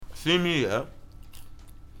See me, yeah.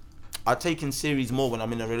 I take in series more when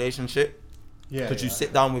I'm in a relationship. Yeah. Because you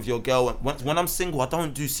sit down with your girl. And when I'm single, I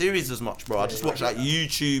don't do series as much, bro. I just watch like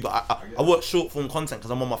YouTube. I watch short form content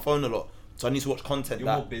because I'm on my phone a lot. So I need to watch content.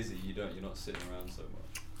 You're more busy. You're not sitting around so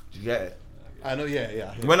much. Do you get it? I know.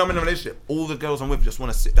 Yeah. When I'm in a relationship, all the girls I'm with just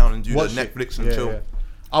want to sit down and do Watch the Netflix and chill. Yeah.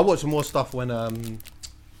 I watch more stuff when I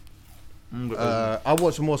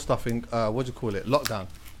watch more stuff in what do you call it? Lockdown.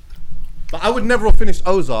 But I would never have finished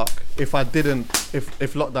Ozark if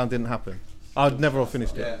lockdown didn't happen. I'd never have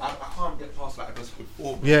finished it. Yeah, I can't get past like episode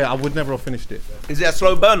 4. Yeah, I would never have finished it. Is it a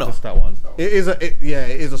slow burner? That's that one. It is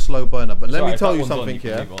a slow burner. But let me tell you something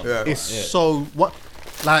here. Yeah. It's so what,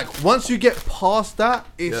 like once you get past that,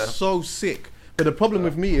 it's so sick. But the problem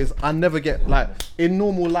with me is I never get like in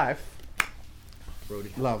normal life.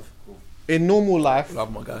 Love. In normal life,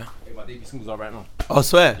 Love my guy. My DP singles are right now. I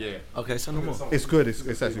swear. Yeah. Okay, send them more. it's good.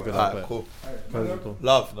 It's actually good. Alright, cool.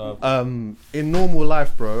 Love. In normal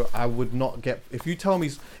life, bro, I would not get. If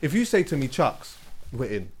you say to me, Chucks, we're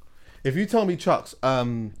in. If you tell me, Chucks,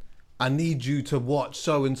 I need you to watch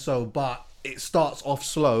so and so, but it starts off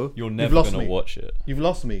slow. You're never gonna watch it. You've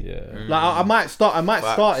lost me. Yeah. Like I might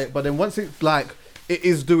start it, but then once it's like it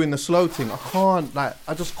is doing the slow thing,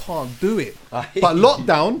 I just can't do it. But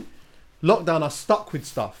lockdown, I stuck with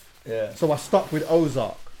stuff. Yeah. So I stuck with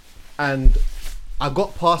Ozark, and I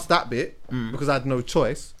got past that bit because I had no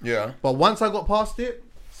choice. Yeah. But once I got past it,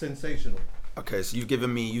 sensational. Okay, so you've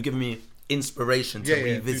given me inspiration to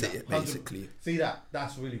revisit it, basically. See that?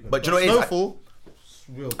 That's really good. But do you know what it is? Snowfall, it's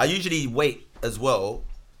real good. I usually wait as well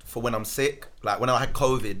for when I'm sick. Like when I had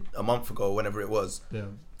COVID a month ago, whenever it was. Yeah.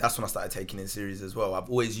 That's when I started taking in series as well. I've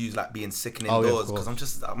always used like being sick and Oh, yeah, indoors of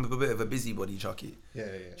because I'm a bit of a busybody, Chucky. Yeah.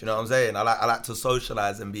 Do you know what I'm saying? I like to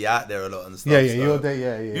socialize and be out there a lot and stuff. Yeah, so. you're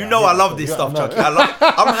there, yeah. You know I love this stuff, Chucky.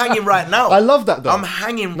 I'm hanging right now. I love that though. I'm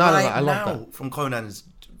hanging No, right I love now that. from Conan's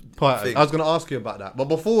I was gonna ask you about that, but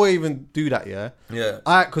before we even do that,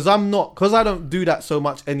 because I don't do that so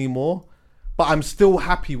much anymore. But I'm still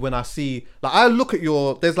happy when I see, like, I look at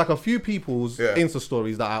there's like a few people's Insta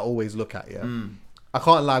stories that I always look at. I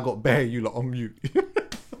can't lie, I got bare you lot on mute.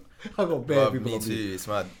 I got bare people me on too. mute. It's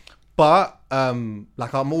mad. But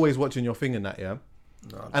like I'm always watching your thing in that, No,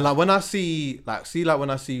 and like when I see when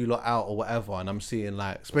I see you lot out or whatever, and I'm seeing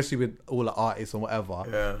like, especially with all the artists and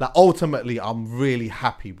whatever, like ultimately I'm really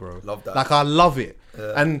happy, bro. Love that. Like I love it.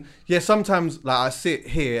 And sometimes like I sit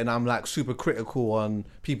here and I'm like super critical on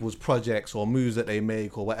people's projects or moves that they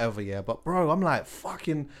make or whatever, but bro, I'm like,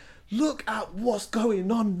 fucking look at what's going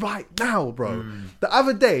on right now, bro. The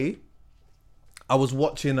other day I was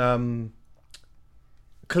watching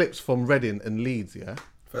clips from Reading and Leeds,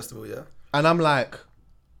 festival, and I'm like,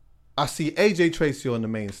 I see AJ Tracy on the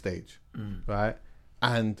main stage, right?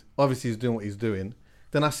 And obviously he's doing what he's doing.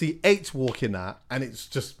 Then I see H walking out, and it's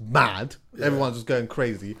just mad. Everyone's just going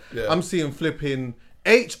crazy. I'm seeing flipping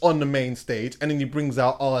H on the main stage, and then he brings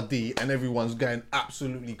out RD, and everyone's going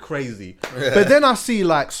absolutely crazy. But then I see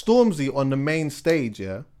like Stormzy on the main stage,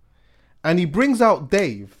 and he brings out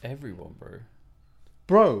Dave. Everyone, bro.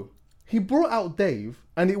 Bro, he brought out Dave,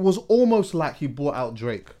 and it was almost like he brought out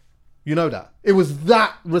Drake. You know that? It was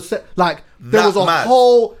that like there was a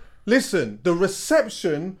whole. Listen, the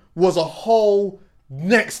reception was a whole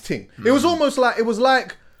next thing. It was almost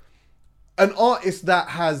like an artist that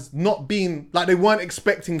has not been, like, they weren't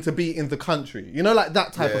expecting to be in the country. You know, like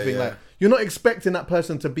that type of thing. Like you're not expecting that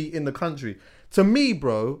person to be in the country. To me,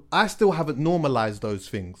 bro, I still haven't normalized those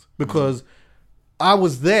things because I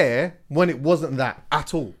was there when it wasn't that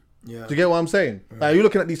at all. Yeah. Do you get what I'm saying? Like you're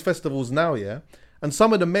looking at these festivals now, and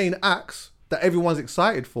some of the main acts that everyone's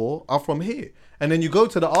excited for are from here. And then you go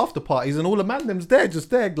to the after parties and all the mandems there, just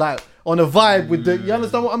there, like on a vibe with the. You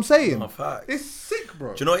understand what I'm saying? No, fact. It's sick,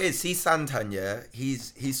 bro. Do you know what it is? See Santan,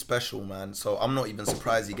 he's special, man. So I'm not even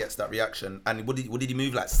surprised he gets that reaction. And what did he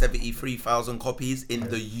move, like 73,000 copies in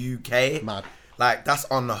the UK? Mad. Like that's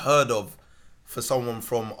unheard of for someone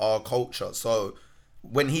from our culture. So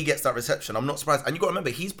when he gets that reception, I'm not surprised. And you got to remember,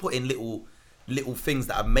 he's put in little things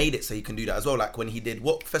that have made it so he can do that as well. Like when he did,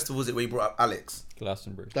 what festival was it where he brought up Alex?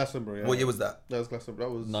 Glastonbury. What year was that? That was Glastonbury.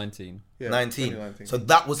 That was 19. Yeah, 19. So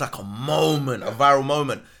that was like a moment, a viral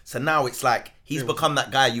moment. So now it's like he's become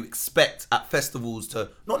that guy you expect at festivals to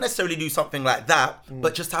not necessarily do something like that,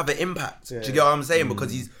 but just have an impact. Do you get what I'm saying?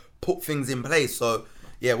 Because he's put things in place. So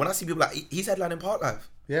yeah, when I see people like, he's headlining Park Life.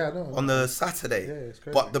 Yeah, I know. On the Saturday. Yeah, it's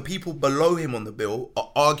crazy. But the people below him on the bill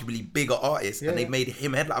are arguably bigger artists, and they've made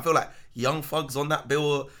him headline. I feel like Young Thug's on that bill,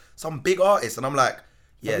 or some big artists, and I'm like,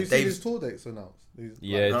 Have you seen his tour dates announced? Yeah, he's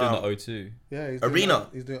doing No. the O2. Yeah, he's Arena.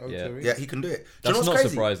 He's doing O2 Yeah. Arena. Yeah, he can do it. Do you That's know what's not crazy?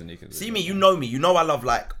 surprising. He can. See me, you know me. You know I love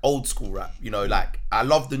like old school rap. You know, like I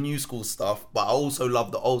love the new school stuff, but I also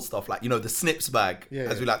love the old stuff. Like, you know, the snips bag,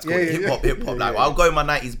 as we like to call it, hip hop. Like I'll go in my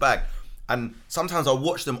 90s bag, and sometimes I'll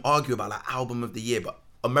watch them argue about like album of the year, but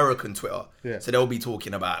American Twitter. Yeah. So they'll be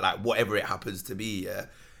talking about like whatever it happens to be. Yeah.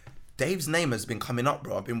 Dave's name has been coming up,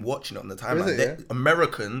 bro. I've been watching it on the timeline. it, yeah?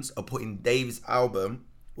 Americans are putting Dave's album,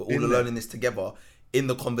 We're All In Alone there. in This Together, in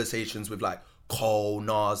the conversations with like Cole,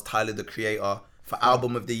 Nas, Tyler the Creator for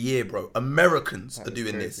album of the year, bro. Americans are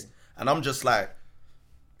doing this, and I'm just like,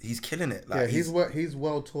 he's killing it. Like, his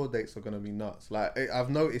world tour dates are gonna be nuts. Like I've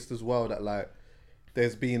noticed as well that like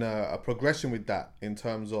there's been a progression with that in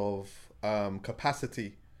terms of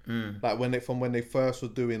capacity. Like when they first were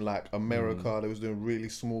doing like America, they was doing really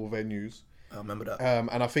small venues. I remember that.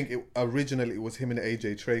 And I think originally it was him and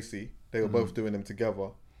AJ Tracy. They were both doing them together.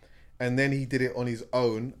 And then he did it on his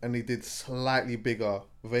own, and he did slightly bigger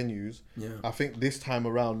venues. Yeah. I think this time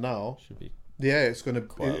around now, Should be. yeah, it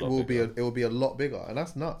will be a lot bigger, and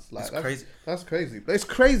that's nuts. Like that's crazy. That's crazy. It's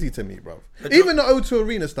crazy to me, bro. Even the O2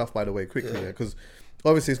 Arena stuff, by the way, quickly, because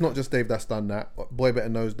obviously it's not just Dave that's done that. Boy Better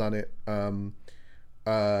Know's done it.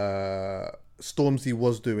 Stormzy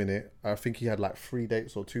was doing it. I think he had like 3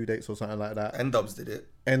 dates or 2 dates or something like that. N-Dubs did it.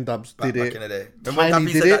 N-Dubs Back did it. in the day. Remember when Tiny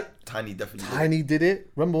Daffy did said it. that? Tiny definitely did it. Tiny did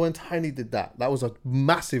it. Remember when Tiny did that? That was a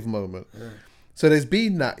massive moment. So there's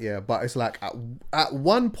been that, but it's like at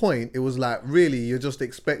one point it was like, really, you're just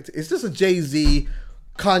expecting. It's just a Jay-Z,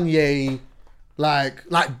 Kanye, like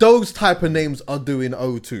those type of names are doing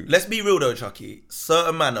O2. Let's be real though, Chucky.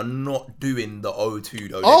 Certain man are not doing the O2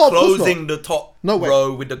 though. Oh, of They're course closing the top No way.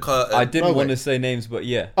 row with the curtain. I didn't No want way. to say names, but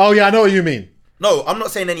yeah. Oh yeah, I know what you mean. No, I'm not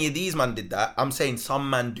saying any of these man did that. I'm saying some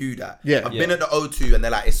man do that. Yeah. I've been at the O2 and they're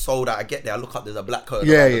like, it's sold out. I get there. I look up, there's a black curtain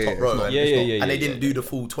Yeah, on the yeah, top yeah. row. It's not- And, Yeah, and they yeah, didn't yeah. do the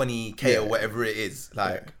full 20K or whatever it is.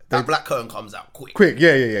 Like, that black curtain comes out quick. Quick,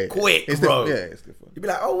 yeah. Quick, it's bro. Different. It's different. You'd be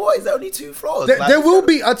like, oh, what? Is there only 2 floors? There, Like, there will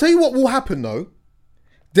be. I'll tell you what will happen though.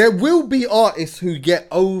 There will be artists who get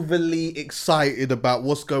overly excited about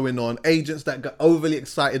what's going on. Agents that get overly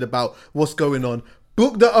excited about what's going on.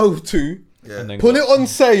 Book the O2, And then put go, it on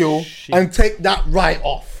sale, shit. and take that right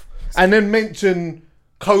off. And then mention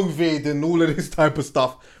COVID and all of this type of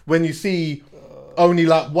stuff when you see only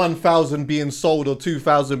like 1,000 being sold or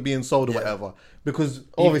 2,000 being sold or whatever. Because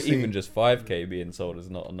obviously, even just 5K being sold is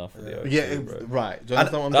not enough for the O2, bro. right. Do you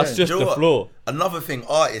understand what I'm That's saying? just Do you the know what? floor. Another thing,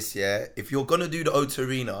 artists, if you're going to do the O2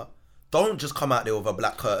 Arena, don't just come out there with a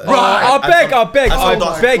black curtain. Right. I beg you,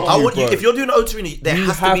 I want you, bro. if you're doing the O2 Arena, there You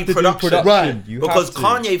has to have be to do production. production. Right. You Because have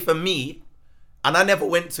to. Kanye, for me, and I never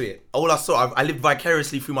went to it. All I saw, I lived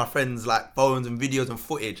vicariously through my friends' like phones and videos and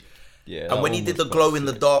footage. Yeah. And when he did the Glow in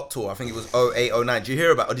the Dark tour, I think it was 08, 09. Did you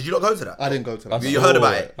hear about it? Or did you not go to that? I didn't go to that. You heard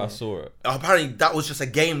about it? I saw it. Apparently that was just a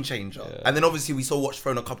game changer. Yeah. And then obviously we saw Watch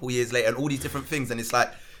Throne a couple years later and all these different things. And it's like,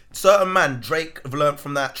 certain man, Drake have learned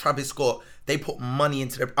from that, Travis Scott, they put money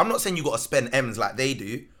into their... I'm not saying you got to spend M's like they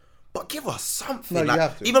do, but give us something. No, you like,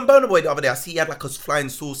 have to. even Burna Boy the other day, I see he had like a flying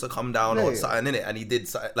saucer come down or Yeah. something in it, and he did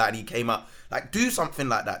something, like, and he came out. Like, do something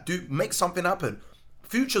like that. Make something happen.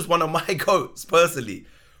 Future's one of my goats, personally.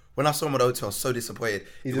 When I saw him at the hotel, I was so disappointed.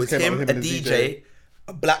 He It just was came out him, with a him and a DJ, DJ.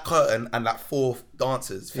 a black curtain, and like 4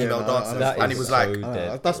 dancers, female no, dancers. that And is he was so like,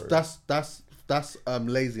 dead, That's bro. that's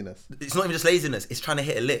laziness. it's not even just laziness, it's trying to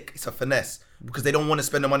hit a lick. It's a finesse. Because they don't want to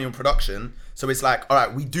spend the money on production. So it's like, all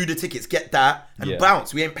right, we do the tickets, get that, and Yeah.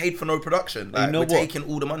 bounce. We ain't paid for no production. Like, know we're what? taking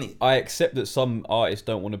all the money. I accept that some artists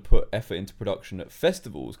don't want to put effort into production at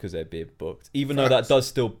festivals because they're being booked, even though that does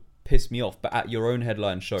still piss me off. But at your own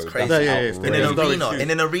headline show, that's crazy. outrageous. Yeah, In an very arena, true.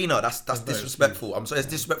 in an arena, that's disrespectful. I'm sorry, it's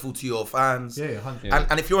disrespectful to your fans. Yeah, 100%. Yeah.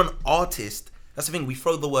 And if you're an artist, that's the thing. We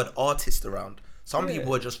throw the word artist around. Some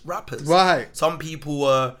people are just rappers. Right. Some people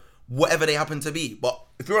are whatever they happen to be. But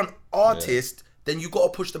if you're an artist, then you got to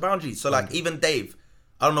push the boundaries. So like even Dave,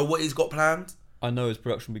 I don't know what he's got planned, I know his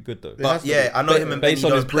production will be good though. has but to yeah, be. I know him and Benny Based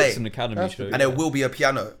on his don't play, Brixton Academy Has to show. be. and there will be a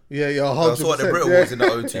piano. Yeah, I saw what the Brit was in the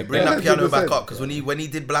O2. Bring that piano back 100%. up, because when he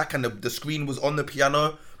did Black and the screen was on the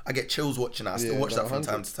piano, I get chills watching that. I still Yeah, watch no, that from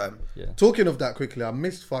 100. time to time. Yeah. Talking of that quickly, I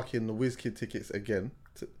missed fucking the WizKid tickets again.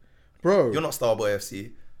 Bro, You're not Starboy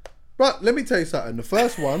FC. but let me tell you something. The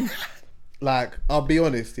first one, like, I'll be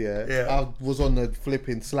honest, Yeah. I was on the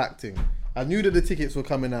flipping Slack thing. I knew that the tickets were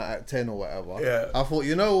coming out at 10 or whatever. Yeah. I thought,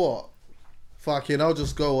 you know what? Fucking, I'll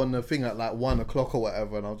just go on the thing at like 1 o'clock or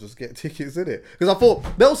whatever, and I'll just get tickets in it. Because I thought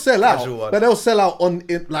they'll sell out, Casual one. but they'll sell out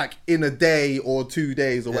in a day or 2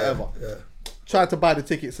 days or whatever. Yeah. Tried to buy the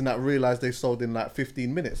tickets and that realized they sold in like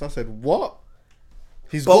 15 minutes. I said, what?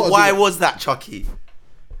 He's But gotta why do it. was that, Chucky?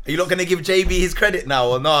 Are you not gonna give JB his credit now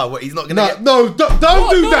or nah? What, he's not gonna get... Don't do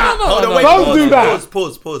that. Hold on, wait, Don't do that.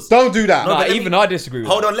 Pause. Don't do that. No, Nah, but even I disagree with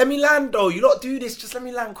Hold that. on, let me land though. You lot do this. Just let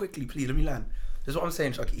me land quickly, please. Let me land. That's what I'm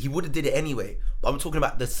saying, Chucky. He would have did it anyway. But I'm talking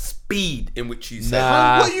about the speed in which you said.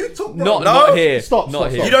 Nah, What are you talking about? not here. Stop.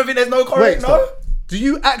 You don't think there's no correct? No. Stop. Do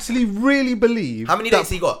you actually really believe? How many dates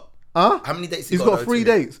he got? Huh? How many dates He's got 3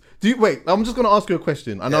 dates. I'm just gonna ask you a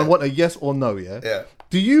question, and I want a yes or no. Yeah.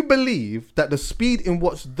 Do you believe that the speed in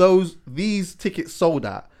which these tickets sold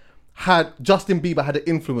at had Justin Bieber had an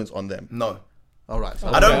influence on them? No. All right. So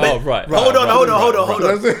I don't. Right. Hold on. Hold on.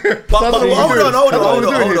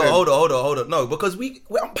 Hold on. No, because we're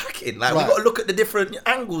unpacking. Like we got to look at the different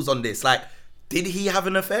angles on this. Like, did he have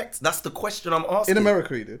an effect? That's the question I'm asking. In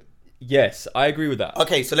America, he did. Yes, I agree with that.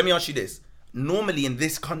 Okay, so let me ask you this. Normally in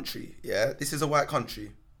this country, this is a white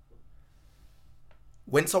country.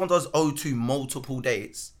 When someone does O2 multiple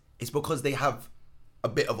dates, it's because they have a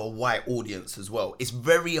bit of a white audience as well. It's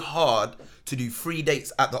very hard to do 3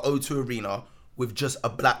 dates at the O2 Arena with just a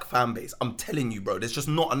black fan base. I'm telling you, bro, there's just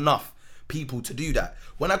not enough people to do that.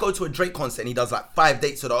 When I go to a Drake concert and he does like 5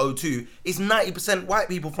 dates at the O2, it's 90% white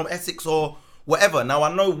people from Essex or whatever. Now,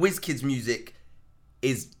 I know WizKid's music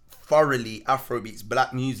is thoroughly Afrobeats,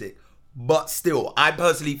 black music, but still, I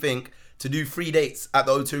personally think to do 3 dates at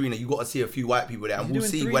the O2 Arena, you got to see a few white people there, and we'll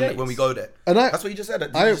see when we go there. And that's what you just said.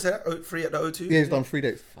 Did you just say that? 3 at the O2? Yeah, he's done 3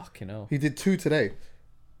 dates. Fucking hell. He did 2 today.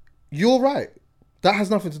 You're right. That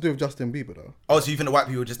has nothing to do with Justin Bieber, though. Oh, so you think the white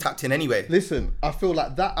people just tapped in anyway? Listen, I feel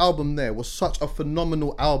like that album there was such a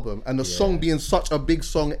phenomenal album, and the song being such a big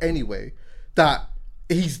song anyway, that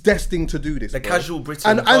he's destined to do this. The bro. casual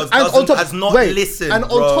Britain has not listened. And on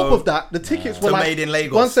top of that, the tickets were like... Made in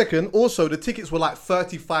Lagos. 1 second. Also, the tickets were like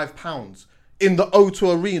 £35 in the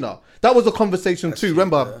O2 Arena. That was a conversation too.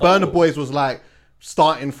 Remember, Burna Boys was like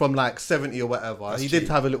starting from like 70 or whatever. He did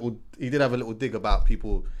have a little dig about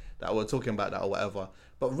people that were talking about that or whatever.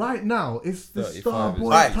 But right now, it's the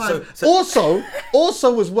Starboy time.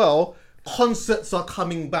 Also as well, concerts are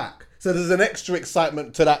coming back. So there's an extra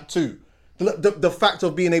excitement to that too. The fact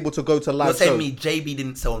of being able to go to live You're saying shows. me, JB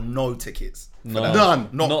didn't sell no tickets? None.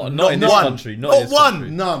 Not in this country. Not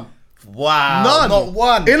one. None. Wow. None. Not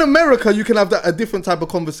one. In America, you can have a different type of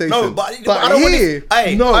conversation. No, but I don't here, want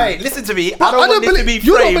this. Hey, listen to me. I don't want this to be framed.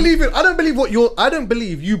 You don't believe it. I don't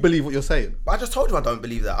believe you believe what you're saying. But I just told you I don't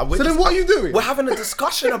believe that. So then what are you doing? We're having a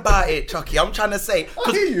discussion about it, Chucky. I'm trying to say,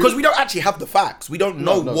 because we don't actually have the facts. We don't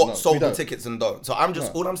know what sold the tickets and don't. So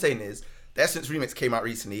all I'm saying is, the Essence remix came out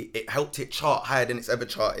recently. It helped it chart higher than it's ever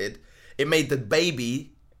charted. It made the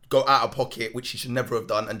baby go out of pocket, which he should never have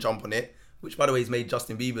done, and jump on it. Which, by the way, has made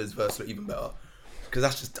Justin Bieber's verse look even better. Because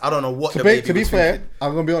that's just, I don't know what the baby To be was fair, thinking.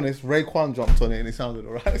 I'm going to be honest, Raekwon jumped on it and it sounded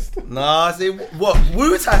alright. Nah, see, what?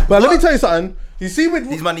 Wu-Tang? But let me tell you something. You see with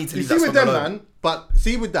These man need to leave you see that with song them, alone. man. But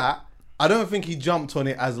see with that, I don't think he jumped on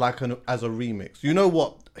it as like as a remix. You know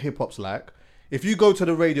what hip hop's like. If you go to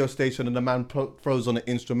the radio station and the man throws on an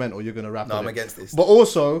instrumental, you're gonna rap. No, on I'm it. against this. But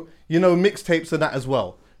also, you know, mixtapes and that as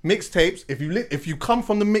well. Mixtapes. If you come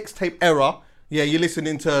from the mixtape era, yeah, you're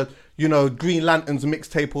listening to, you know, Green Lantern's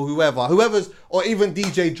mixtape or whoever's, or even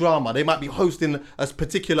DJ Drama. They might be hosting a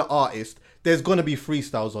particular artist. There's gonna be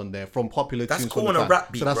freestyles on there from popular That's tunes. cool from on the a time.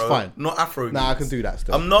 rap beat, so that's bro. fine. Not Afro beats. Nah, I can do that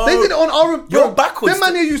still. No. They did it on R&B. You're backwards.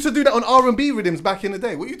 Them man here used to do that on R&B rhythms back in the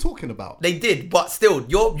day. What are you talking about? They did, but still,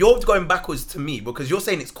 you're going backwards to me because you're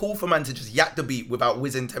saying it's cool for man to just yak the beat without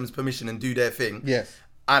Wiz and Thames permission and do their thing. Yes.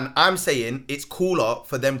 And I'm saying it's cooler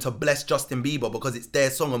for them to bless Justin Bieber because it's their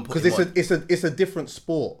song and put him on. Because it's a different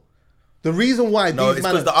sport. The reason why No, it's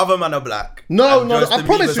because the other man are black. No, and no, Justin I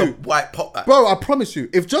promise Bieber's a you. white pop act. Bro, I promise you,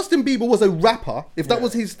 if Justin Bieber was a rapper, if that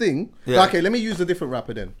was his thing, okay, let me use a different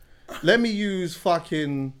rapper then. Let me use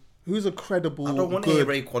fucking, who's a credible, I don't want to hear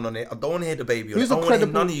Raekwon on it. I don't want to hear the baby on who's it. a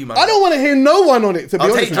credible, none of you, man. I don't want to hear no one on it, to be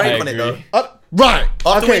I'll honest. take Drake on it, though. Right,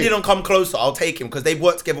 After okay. we did on Come Closer, I'll take him because they've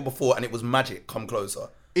worked together before and it was magic, Come Closer.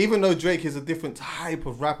 Even though Drake is a different type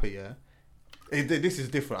of rapper, yeah, this is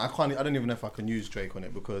different. I don't even know if I can use Drake on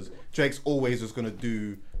it because Drake's always just gonna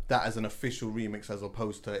do that as an official remix as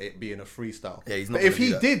opposed to it being a freestyle. Yeah, he's not. But if he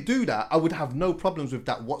do that. did do that, I would have no problems with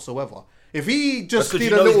that whatsoever. If he just because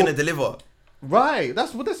did you know a little, he's gonna deliver. Right,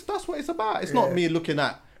 that's what it's about. It's not me looking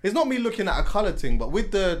at. It's not me looking at a colour thing, but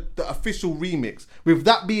with the official remix, with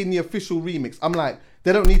that being the official remix, I'm like,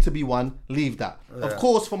 there don't need to be one. Leave that. Yeah. Of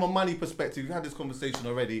course, from a money perspective, we've had this conversation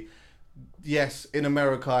already. yes, in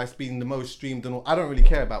America, it's been the most streamed and all. I don't really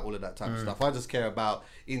care about all of that type of stuff. I just care about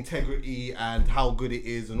integrity and how good it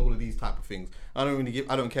is and all of these type of things. I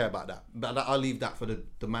don't care about that. But I'll leave that for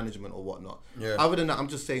the management or whatnot. Yeah. Other than that, I'm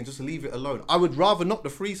just saying, just leave it alone. I would rather not the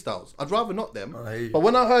freestyles. I'd rather not them. I hear you. But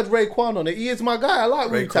when I heard Raekwon on it, he is my guy. I like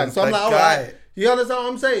Wu-Tang. Raekwon's So I'm my like, all guy. right. You understand what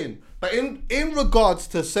I'm saying? But in regards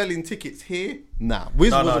to selling tickets here, nah.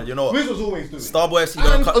 Wiz you know what? Wiz was always doing it. Starboy FC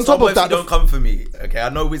And on top of that, don't come for me. Okay, I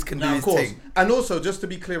know Wiz can do Of his course. thing. And also, just to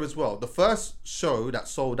be clear as well, the first show that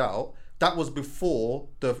sold out, that was before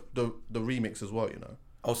the remix as well, you know.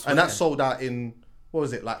 And that sold out in, what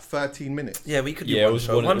was it, like 13 minutes? Yeah, we could do Yeah, it one was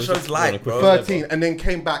show. one- One it was show's just light, one bro. equivalent. 13, and then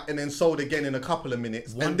came back and then sold again in a couple of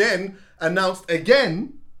minutes. And then announced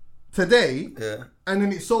again today, Yeah. and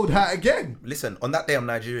then it sold out again. Listen, on that day I'm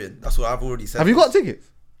Nigerian. That's what I've already said. Have you got tickets?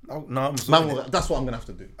 No, I'm sorting it. That's what I'm going to have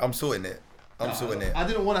to do. I'm sorting it. I'm sorting it. I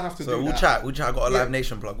didn't want to have to So do we'll that. chat. I got a Yeah. Live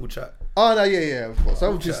Nation plug. We'll chat. Oh, no, yeah, of course.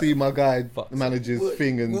 Obviously, my guy manages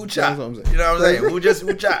thing and We'll chat. that's what I'm saying. You know what I'm saying?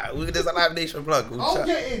 We'll chat. There's a Live Nation plug. We'll I'll chat.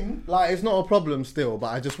 get in. Like, it's not a problem still, but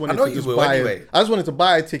I just wanted know to you just will buy anyway. I just wanted to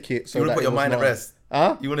buy a ticket so You want that to put it your was mind at not- rest.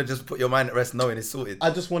 Huh? You want to just put your mind at rest knowing it's sorted.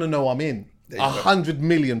 I just want to know I'm in. There you go.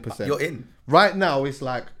 100,000,000%. You're in. Right now, it's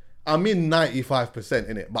like, I'm in 95%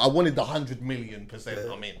 in it, but I wanted the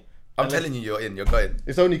 100,000,000% I'm in. I'm telling you, you're in. You're going.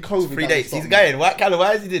 It's only COVID. 3 that dates. stopped He's me. going.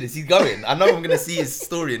 Why is he doing this? He's going. I know I'm gonna see his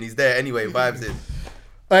story and he's there anyway. Vibes in.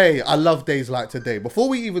 Hey, I love days like today. Before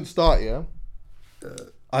we even start, yeah,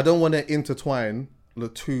 I don't want to intertwine the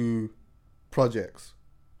two projects.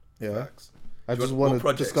 Yeah. Facts. I Do you just want- want what to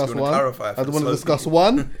projects? discuss Do you wanna one. clarify I for just the want to slow discuss people?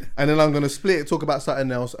 one, and then I'm going to split it, talk about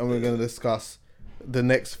something else, and we're going to discuss the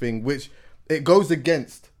next thing, which it goes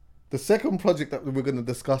against the second project that we're going to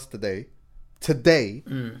discuss today.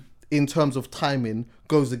 In terms of timing,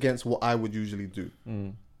 goes against what I would usually do.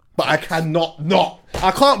 But I cannot not.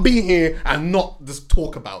 I can't be here and not just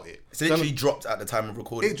talk about it. It's literally dropped at the time of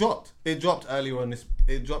recording. It dropped. It dropped earlier on this.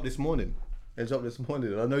 It dropped this morning. I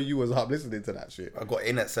know you was up listening to that shit. I got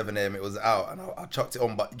in at 7 a.m. It was out, and I chucked it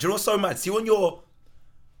on. But do you know what's so mad? See, when you're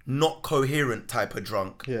not coherent type of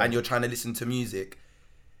drunk, Yeah. and you're trying to listen to music,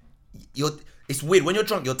 it's weird when you're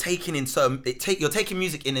drunk. You're taking in you're taking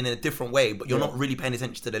music in a different way, but you're not really paying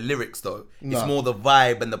attention to the lyrics though. It's No. more the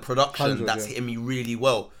vibe and the production 100, that's yeah. hitting me really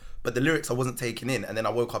well. But the lyrics I wasn't taking in, and then I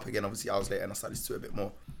woke up again, obviously hours later, and I started to it a bit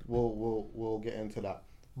more. We'll get into that.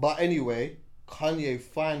 But anyway, Kanye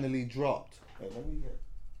finally dropped. Wait, let me get.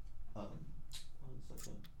 1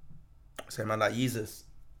 second. Say man like Jesus.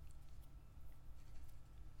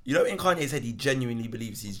 You know, in Kanye's head, he genuinely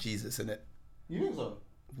believes he's Jesus, innit? You think so?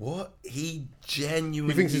 What? He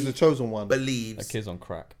genuinely He thinks he's the chosen one. believes That kid's on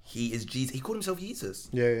crack. he is Jesus. He called himself Jesus.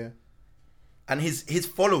 Yeah. And his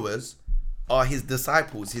followers are his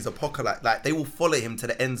disciples, his apocalypse. Like, they will follow him to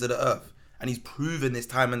the ends of the earth. And he's proven this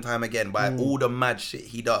time and time again by all the mad shit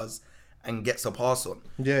he does and gets a pass on.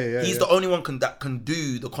 Yeah. He's the only one that can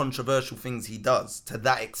do the controversial things he does to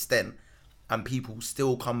that extent, and people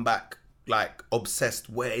still come back like obsessed.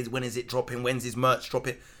 When is it dropping? When's his merch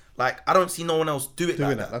dropping? Like, I don't see no one else doing doing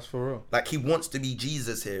like that. that. That's for real. Like, he wants to be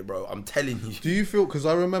Jesus here, bro. I'm telling you. Do you feel? Because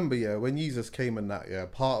I remember, when Jesus came and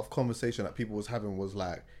that, part of conversation that people was having was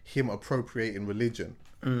like him appropriating religion.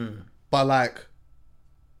 But like,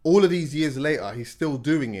 all of these years later, he's still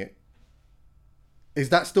doing it. Is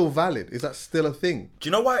that still valid? Is that still a thing? Do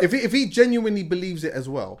you know why? If he genuinely believes it as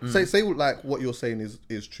well, say like what you're saying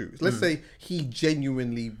is true. Let's say he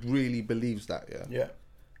genuinely really believes that, Yeah.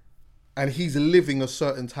 and he's living a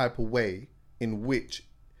certain type of way in which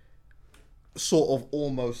sort of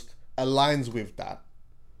almost aligns with that.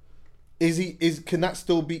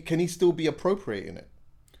 Can he still be appropriating it?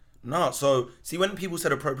 No, so see, when people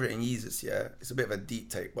said appropriating Jesus, it's a bit of a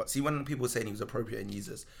deep take, but see, when people were saying he was appropriating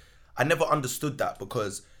Jesus, I never understood that,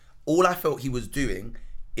 because all I felt he was doing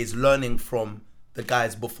is learning from the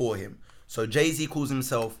guys before him. So Jay-Z calls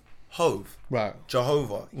himself Hove, Right.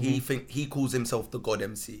 Jehovah. He calls himself the God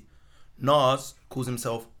MC. Nas calls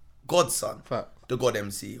himself Godson, Fact. the God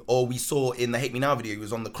MC. Or we saw in the Hate Me Now video, he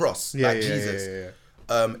was on the cross, Yeah, like yeah, Jesus. yeah.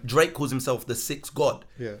 Drake calls himself the sixth God.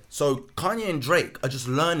 Yeah. So Kanye and Drake are just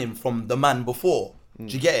learning from the man before. Do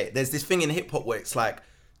you get it? There's this thing in hip hop where it's like,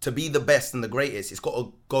 to be the best and the greatest, it's got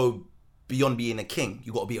to go beyond being a king.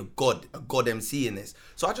 You got to be a God MC in this.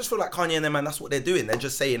 So I just feel like Kanye and them, man, that's what they're doing. They're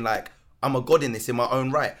just saying like, I'm a God in this in my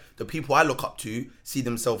own right. The people I look up to see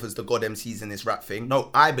themselves as the God MCs in this rap thing. No,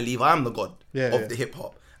 I believe I'm the God of the hip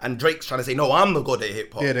hop. And Drake's trying to say, no, I'm the God of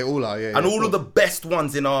hip hop. Yeah, they all are. Yeah, And all of the best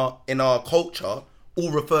ones in our culture all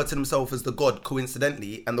refer to themselves as the God,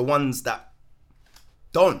 coincidentally, and the ones that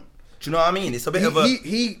don't. Do you know what I mean? It's a bit of a...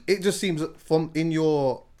 It just seems from in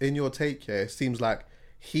your in your take here, it seems like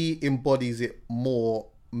he embodies it more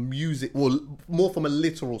more from a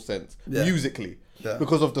literal sense, musically,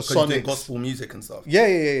 because of the sonics, gospel music and stuff.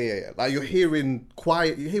 Yeah. Like you're hearing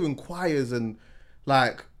choirs and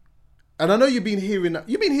like, and I know you've been hearing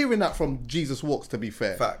that from Jesus Walks. To be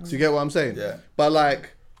fair, facts. Do you get what I'm saying? Yeah. But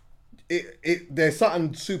like, there's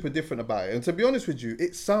something super different about it, and to be honest with you,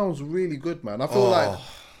 it sounds really good, man. I feel like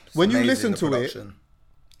when you listen to it,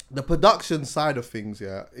 the production side of things,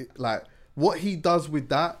 like what he does with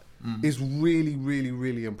that is really, really,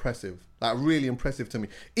 really impressive. Like really impressive to me.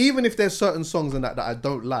 Even if there's certain songs in that I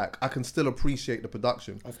don't like, I can still appreciate the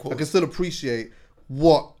production. Of course, I can still appreciate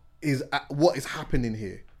what is happening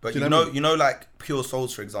here. But you know, like Pure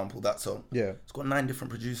Souls, for example, that song. Yeah, it's got 9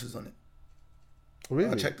 different producers on it.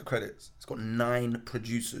 Really? I checked the credits. It's got 9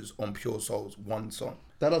 producers on Pure Souls, one song.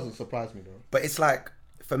 That doesn't surprise me though. But it's like,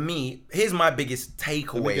 for me, here's my biggest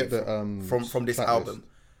takeaway from this album.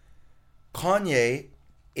 Kanye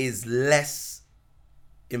is less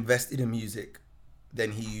invested in music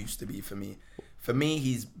than he used to be for me. For me,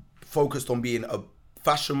 he's focused on being a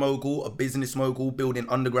fashion mogul, a business mogul, building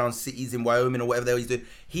underground cities in Wyoming or whatever the hell he's doing.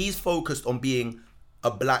 He's focused on being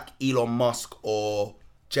a black Elon Musk or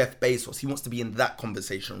Jeff Bezos. He wants to be in that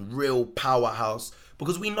conversation, real powerhouse.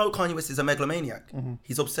 Because we know Kanye West is a megalomaniac. Mm-hmm.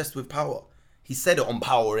 He's obsessed with power. He said it on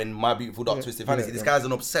Power in My Beautiful Dark Twisted Fantasy. This guy's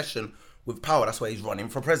an obsession with power. That's why he's running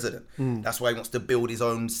for president. That's why he wants to build his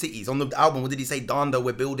own cities. On the album, what did he say? Donda,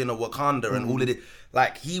 we're building a Wakanda and all of it.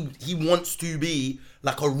 Like, he wants to be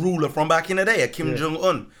like a ruler from back in the day, a Kim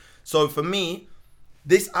Jong-un. So for me,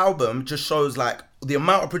 this album just shows like the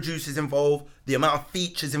amount of producers involved, the amount of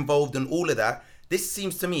features involved and all of that. This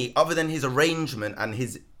seems to me, other than his arrangement and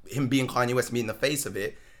him being Kanye West being the face of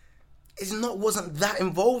it, wasn't that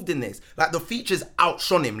involved in this. Like the features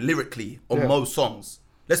outshone him lyrically on most songs.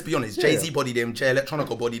 Let's be honest. Jay-Z bodied him, Jay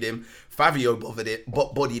Electronica bodied him, Fabio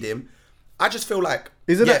bodied him. I just feel like...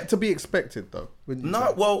 Isn't that to be expected though?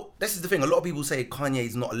 No, well, this is the thing. A lot of people say Kanye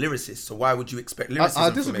is not a lyricist, so why would you expect lyricism I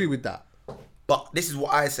disagree with that. But this is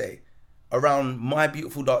what I say. Around My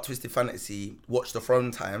Beautiful Dark Twisted Fantasy, Watch the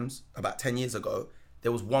Throne times, about 10 years ago,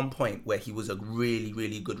 there was one point where he was a really,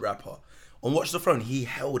 really good rapper. On Watch the Throne, he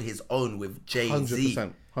held his own with Jay-Z.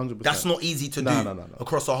 100%. That's not easy to do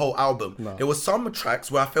across a whole album. No. There were some tracks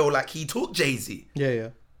where I feel like he took Jay-Z. Yeah.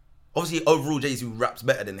 Obviously, overall, Jay-Z raps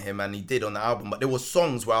better than him, and he did on the album. But there were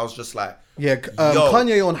songs where I was just like... Yeah,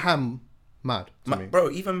 Kanye on Ham, mad to me.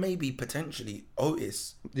 Bro, even maybe potentially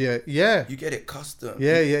Otis. Yeah. You get it custom.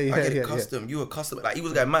 Yeah. I get it custom. You were custom. Like, he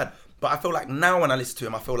was going mad. But I feel like now when I listen to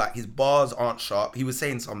him, I feel like his bars aren't sharp. He was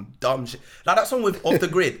saying some dumb shit. Like that song with Off the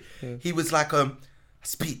Grid. He was like, I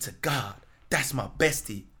speak to God. That's my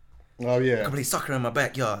bestie. Oh, yeah. I can play soccer in my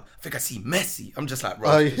backyard. I think I see Messi. I'm just like,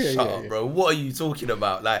 bro, shut up, bro. What are you talking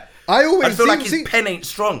about? Like, I feel like his pen ain't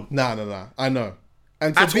strong. Nah. I know.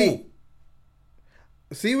 And at all.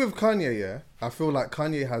 See, with Kanye, I feel like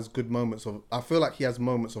Kanye has good moments of... I feel like he has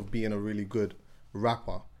moments of being a really good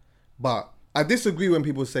rapper. But I disagree when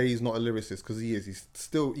people say he's not a lyricist, because he is.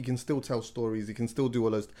 He can still tell stories. He can still do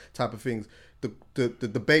all those type of things. The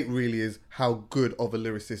debate really is how good of a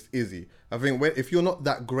lyricist is he. I think if you're not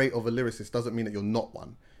that great of a lyricist, doesn't mean that you're not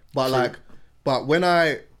one. But but when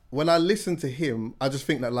I listen to him, I just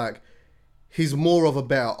think that like he's more of a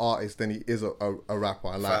better artist than he is a rapper.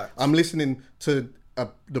 Like Facts. I'm listening to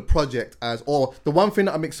the project or the one thing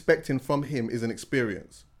that I'm expecting from him is an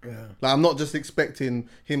experience. Yeah. Like I'm not just expecting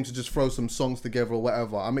him to just throw some songs together or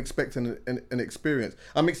whatever. I'm expecting an experience.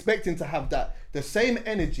 I'm expecting to have the same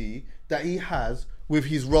energy that he has with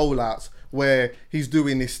his rollouts, where he's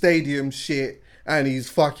doing this stadium shit and he's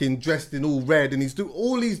fucking dressed in all red and he's doing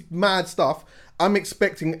all these mad stuff. I'm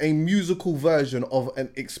expecting a musical version of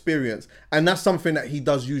an experience, and that's something that he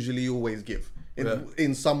does usually always give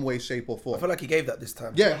in some way, shape, or form. I feel like he gave that this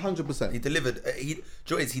time. Yeah, 100%. He delivered.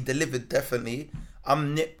 He delivered definitely.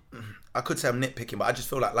 I could say I'm nitpicking, but I just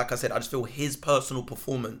feel like I said, I just feel his personal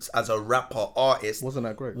performance as a rapper artist wasn't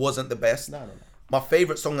that great. Wasn't the best. No. My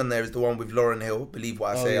favourite song on there is the one with Lauryn Hill, Believe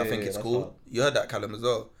What I Say. I think it's called. Hard. You heard that, Callum, as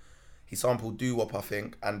well. He sampled Doo Wop, I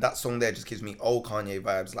think, and that song there just gives me old Kanye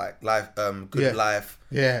vibes, like Good Life,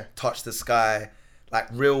 Touch the Sky, like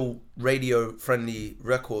real radio friendly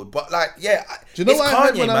record. But like, do you know what I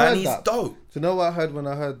heard when I heard he's that? Dope. Do you know what I heard when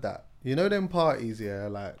I heard that? You know them parties,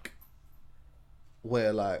 like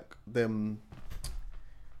where like them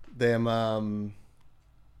how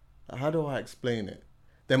do I explain it?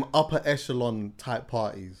 Them upper echelon type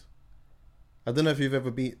parties. I don't know if you've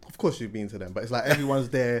ever been. Of course you've been to them, but it's like everyone's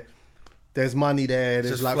there. there's money there,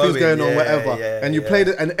 there's Just like flowing, things going on, yeah, whatever, yeah, and you yeah. played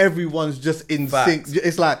it, and everyone's just in sync. Facts.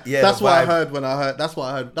 It's like Yeah, that's the what I vibe. heard when I heard. That's what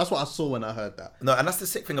I heard. That's what I saw when I heard that. No, and that's the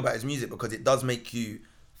sick thing about his music, because it does make you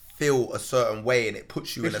feel a certain way and it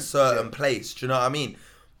puts you in a certain place. Do you know what I mean?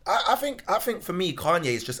 I think for me, Kanye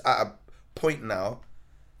is just at a point now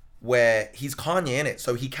where he's Kanye in it,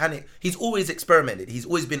 so he's always experimented, he's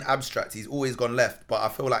always been abstract, he's always gone left, but I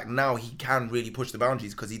feel like now he can really push the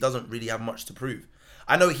boundaries because he doesn't really have much to prove.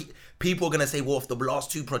 I know people are gonna say, well, off the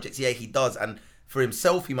last 2 projects, yeah, he does, and for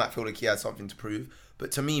himself he might feel like he has something to prove,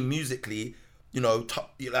 but to me, musically, you know,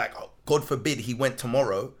 like, God forbid he went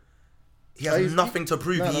tomorrow, he has nothing to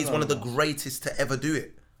prove. He's one of the greatest to ever do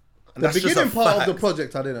it. And The that's just beginning a part fact. of the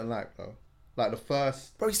project I didn't like though. Like the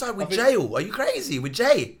first. Bro, he started with Jail. Are you crazy? With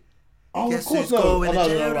Jay. Oh, Guess of course, who's no. going to No,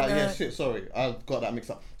 jail right. tonight? Yeah, shit. Sorry, I got that mixed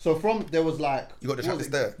up. So there was like. You got the what track was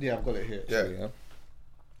it? there? Yeah, I've got it here. Yeah. Actually, yeah.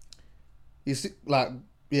 You see, like,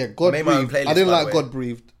 yeah, God made my own Breathed. playlist, I didn't by the like way. God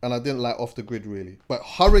Breathed, and I didn't like Off the Grid really. But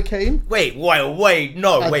Hurricane, Wait, no,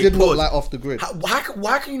 I wait, did not pause. like Off the Grid.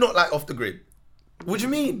 Why can you not like Off the Grid? What do you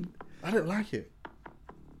mean? I didn't like it.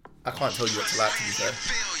 I can't tell you what to like, to be fair.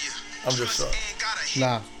 I'm just shocked.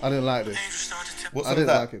 Nah, I didn't like this. What's I up with didn't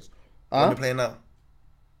that? like it. What are Huh? you playing now?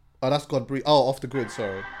 Oh, that's God Breathed. Oh, Off the Grid.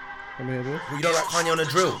 Sorry. Let me hear this. Well, you don't like Kanye on a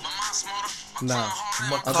drill? Nah,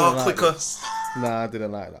 My I car don't like quicker. nah, I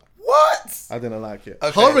didn't like that. What? I didn't like it.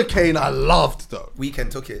 Okay. Hurricane, I loved though.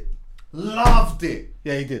 Weekend took it. Loved it.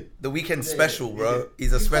 Yeah, he did. The Weekend special, he bro. did.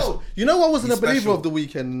 He's a special. Oh, you know, I wasn't He's a believer special. of the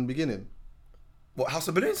Weekend in the beginning. What, House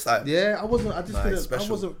of Balloons style? Yeah, I wasn't. I just Nah, he's didn't. I special.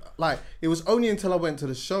 wasn't like. It was only until I went to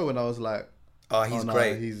the show and I was like, Oh, he's oh, no,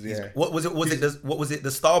 great. he's- He's- yeah. What was it? What was it? The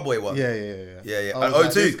Starboy one? yeah. Yeah. I At was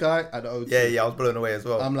like, O2. this guy at O2. Yeah. I was blown away as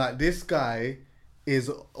well. I'm like, this guy is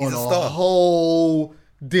on a a star. whole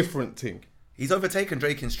different thing. He's overtaken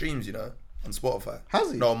Drake in streams, you know, on Spotify.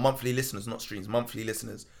 Has he? No, monthly listeners, not streams, monthly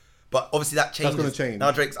listeners. But obviously that changes. gonna change.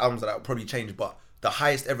 Now Drake's albums that will probably change, but the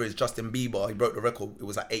highest ever is Justin Bieber. He broke the record. It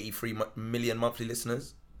was like 83 million monthly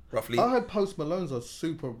listeners, roughly. I heard Post Malone's are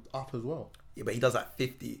super up as well. Yeah, but he does like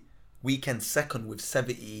 50. Weekend second with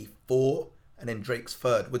 74, and then Drake's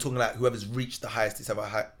third. We're talking like whoever's reached the highest he's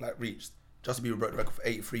ever reached. Justin Bieber broke the record for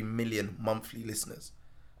 83 million monthly listeners.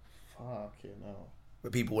 Fucking hell. Where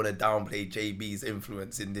people want to downplay JB's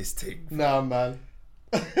influence in this thing. Nah, man.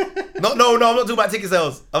 No, I'm not talking about ticket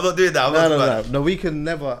sales. I'm not doing that. I'm not talking about that. No, we can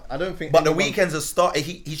never. I don't think. But the anyone- Weeknd's a start.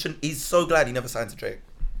 He shouldn't. He's so glad he never signed to Drake.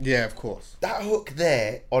 Yeah, of course. That hook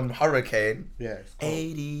there on Hurricane. Yeah. It's cold.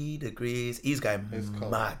 80 degrees. He's going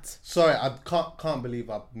cold. mad. Sorry, I can't believe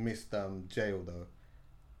I missed Jail though.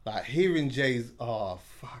 Like hearing Jay's,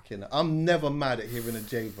 fucking. I'm never mad at hearing a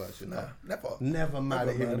Jay version. Nah, never. Never mad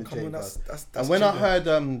at hearing man. a Come Jay on, version. that's And when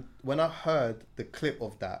chill. I heard the clip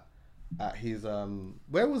of that at his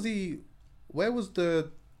where was he? Where was the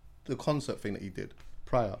concert thing that he did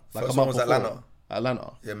prior? Like First a one month was before? Atlanta.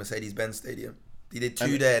 Atlanta. Yeah, Mercedes-Benz Stadium. He did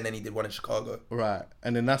 2 there, and then he did 1 in Chicago. Right,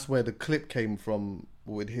 and then that's where the clip came from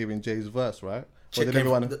with hearing Jay's verse, right? Or Shit did came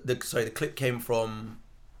everyone? from the clip came from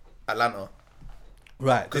Atlanta.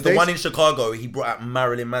 Right, Because the one in Chicago, he brought out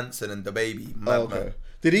Marilyn Manson and the baby. Oh, okay.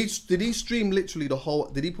 Did he stream literally the whole?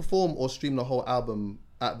 Did he perform or stream the whole album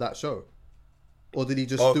at that show, or did he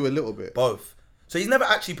just do a little bit? Both. So he's never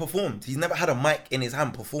actually performed. He's never had a mic in his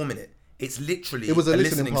hand performing it. It's literally It was a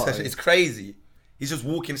listening party. session. It's crazy. He's just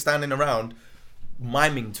walking, standing around,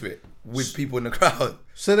 miming to it with people in the crowd.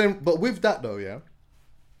 So then, but with that though, yeah,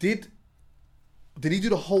 did he do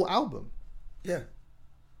the whole album? Yeah.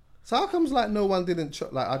 So how comes like no one didn't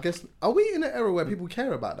like? I guess are we in an era where people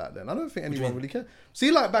care about that? Then I don't think anyone really cares.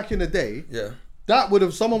 See, like back in the day, Yeah.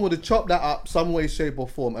 that someone would have chopped that up some way, shape, or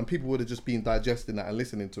form, and people would have just been digesting that and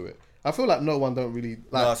listening to it. I feel like no one don't really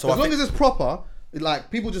like No, so as I long think- as it's proper.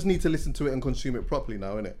 Like people just need to listen to it and consume it properly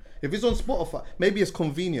now, innit? If it's on Spotify, maybe it's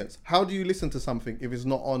convenience. How do you listen to something if it's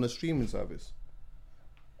not on a streaming service?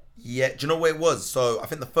 Yeah. Do you know what it was? So I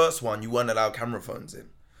think the first one, you weren't allowed camera phones in.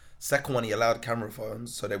 Second one, he allowed camera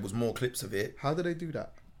phones, so there was more clips of it. How do they do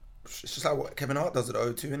that? It's just like what Kevin Hart does at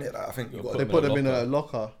O2, innit? Like, I think you got They put them in a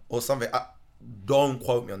locker. or something. Don't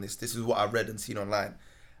quote me on this. This is what I read and seen online.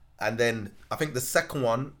 And then I think the second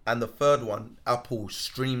one and the third one, Apple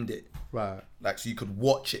streamed it. Right. Like, so you could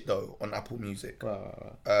watch it though on Apple Music.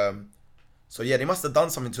 Right. So yeah, they must have done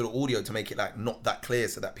something to the audio to make it like not that clear,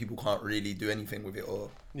 so that people can't really do anything with it, or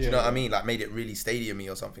do you know what I mean? Like made it really stadium-y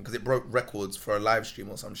or something, because it broke records for a live stream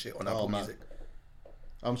or some shit on Apple man. Music.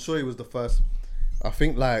 I'm sure he was the first. I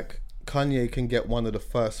think like Kanye can get one of the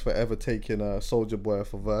first for ever taking a Soulja Boy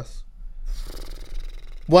off a verse.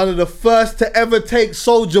 One of the first to ever take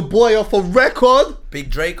Soulja Boy off a record. Big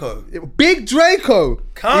Draco. Big Draco.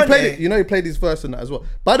 Kanye. He played it, you know, he played his verse in that as well.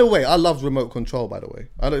 By the way, I loved Remote Control, by the way.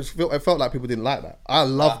 I felt like people didn't like that. I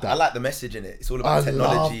loved that. I like the message in it. It's all about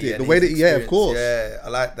technology. Loved it. And the way that, experience. yeah, of course. Yeah, I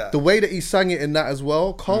like that. The way that he sang it in that as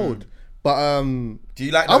well, cold. But do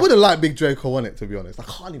you like? I would have liked Big Draco on it, to be honest. I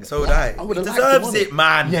can't even. So would I. I would He have deserves it,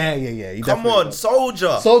 man. Yeah. He Come on,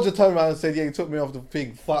 Soulja. Soulja turned around and said, "Yeah, he took me off the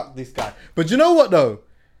thing. Fuck this guy." But you know what though?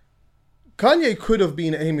 Kanye could have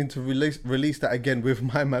been aiming to release that again with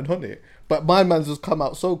My Man on it, but My Man's just come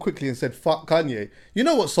out so quickly and said, "Fuck Kanye." You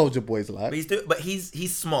know what Soulja Boy's like? But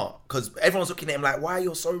he's smart because everyone's looking at him like, "Why are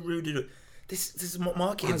you so rude?" This is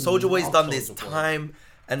marketing. Soulja Boy's done this time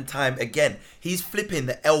and time again. He's flipping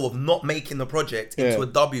the L of not making the project into a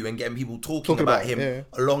W and getting people talking about him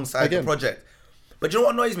alongside the project. But you know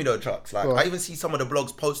what annoys me though, Chucks? Like I even see some of the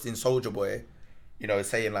blogs posting Soulja Boy, you know,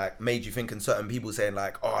 saying like made you think, and certain people saying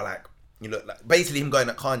like, oh, like you look like basically him going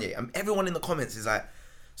at Kanye, and everyone in the comments is like,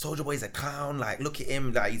 Soulja Boy's a clown. Like look at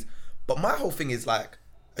him, like he's. But my whole thing is like,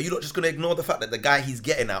 are you not just gonna ignore the fact that the guy he's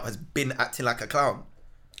getting out has been acting like a clown?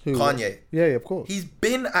 Who? Kanye. Yeah, of course. He's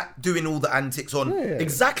been doing all the antics on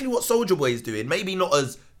exactly what Soulja Boy is doing. Maybe not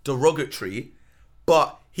as derogatory,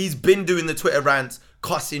 but he's been doing the Twitter rants,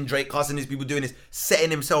 cussing Drake, cussing his people, doing this, setting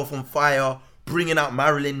himself on fire, bringing out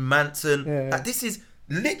Marilyn Manson. Like, this is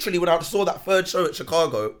literally, when I saw that third show at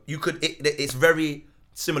Chicago, it's very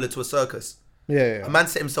similar to a circus. A man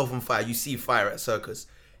set himself on fire. You see fire at a circus.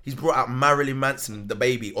 He's brought out Marilyn Manson, the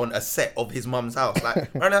baby, on a set of his mum's house.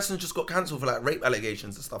 Like, Marilyn Manson just got cancelled for like rape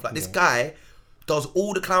allegations and stuff. Like, this guy does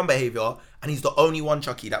all the clown behaviour, and he's the only one,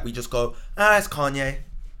 Chucky, that we just go, it's Kanye.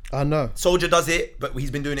 I know. Soulja does it, but he's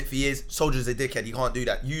been doing it for years. Soulja's a dickhead. You can't do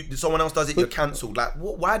that. Someone else does it, you're cancelled. Like,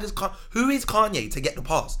 why does who is Kanye to get the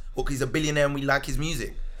pass? Well, because he's a billionaire and we like his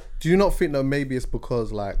music. Do you not think that maybe it's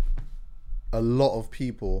because like a lot of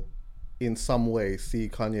people in some way see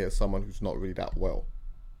Kanye as someone who's not really that well?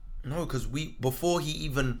 No, because before he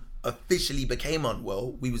even officially became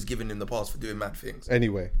unwell, we was giving him the pass for doing mad things.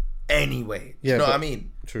 Anyway. You know what I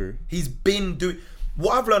mean? True. He's been doing...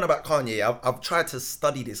 What I've learned about Kanye, I've tried to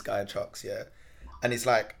study this guy, Chucks, yeah? And it's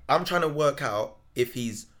like, I'm trying to work out if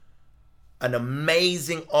he's an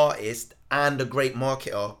amazing artist and a great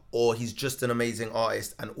marketer, or he's just an amazing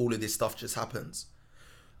artist and all of this stuff just happens.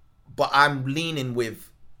 But I'm leaning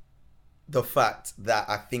with the fact that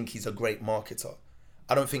I think he's a great marketer.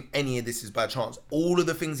 I don't think any of this is by chance. All of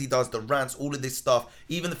the things he does, the rants, all of this stuff,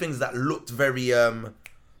 even the things that looked very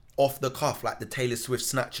off the cuff, like the Taylor Swift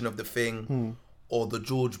snatching of the thing, or the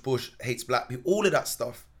George Bush hates black people, all of that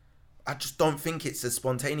stuff, I just don't think it's as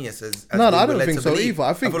spontaneous as no, I don't think so either.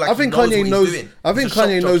 I think Kanye knows. I think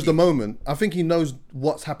Kanye knows the moment. I think he knows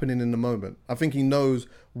what's happening in the moment. I think he knows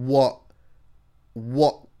what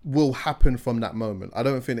will happen from that moment. I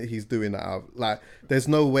don't think that he's doing that out. Like, there's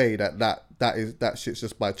no way that shit's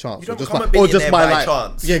just by chance. You don't become a billionaire by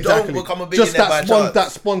chance. Yeah, exactly. You don't become a billionaire by chance.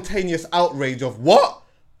 That spontaneous outrage of what?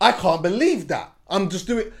 I can't believe that. I'm just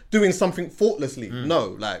doing something thoughtlessly.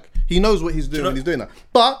 No, like he knows what he's doing when he's doing that.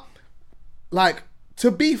 But like,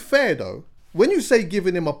 to be fair though, when you say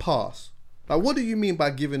giving him a pass, like what do you mean by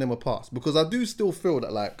giving him a pass? Because I do still feel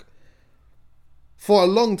that like for a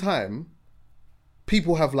long time,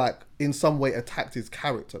 people have like in some way attacked his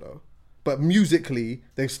character though, but musically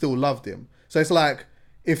they still loved him. So it's like,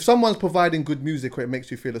 if someone's providing good music or it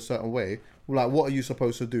makes you feel a certain way, like what are you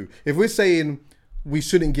supposed to do? If we're saying we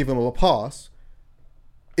shouldn't give him a pass,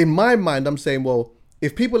 in my mind I'm saying, well,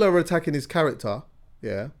 if people are attacking his character,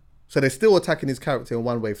 yeah, so they're still attacking his character in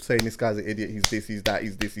one way, saying this guy's an idiot, he's this, he's that,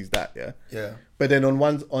 he's this, he's that, yeah. But then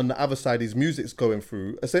on the other side, his music's going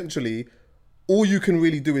through. Essentially, all you can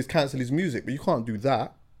really do is cancel his music, but you can't do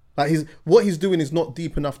that. Like what he's doing is not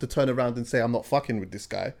deep enough to turn around and say, I'm not fucking with this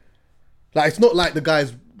guy. Like, it's not like the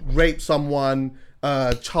guy's raped someone,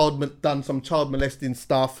 done some child molesting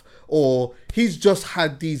stuff, or he's just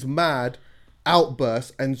had these mad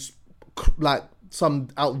outbursts and like some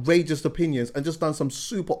outrageous opinions and just done some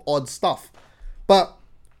super odd stuff. But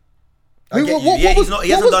he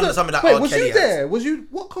hasn't done something like was you there?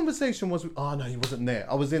 What conversation was? Oh no, he wasn't there.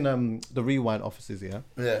 I was in the Rewind offices,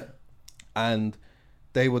 yeah, and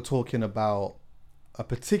they were talking about a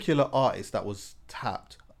particular artist that was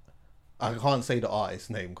tapped. I can't say the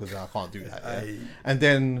artist's name because I can't do that.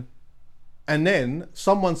 Yeah? And then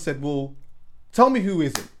someone said, "Well, tell me who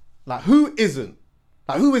isn't. Like, who isn't?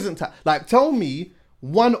 Like, who isn't tapped? Like, tell me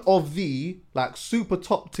one of the like super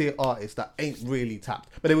top tier artists that ain't really tapped."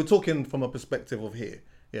 But they were talking from a perspective of here,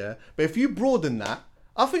 yeah. But if you broaden that,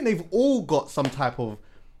 I think they've all got some type of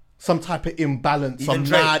imbalance, some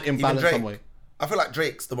mad imbalance somewhere. I feel like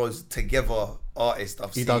Drake's the most together artist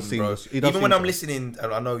I've seen, does seem bro. this. He does Even seem when I'm so. listening,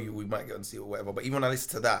 and I know we might get on see or whatever, but even when I listen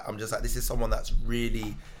to that, I'm just like, this is someone that's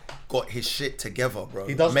really got his shit together, bro.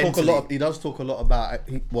 He does Mentally. talk a lot about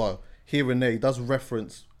here and there. He does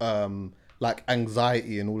reference like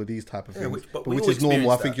anxiety and all of these type of things, which is normal.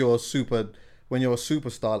 I think when you're a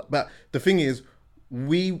superstar. But the thing is,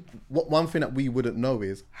 one thing that we wouldn't know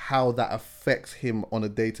is how that affects him on a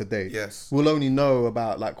day to day. Yes, we'll only know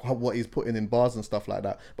about like what he's putting in bars and stuff like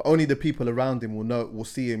that. But only the people around him will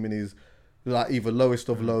see him in his like either lowest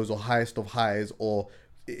of lows or highest of highs, or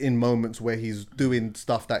in moments where he's doing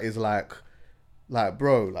stuff that is like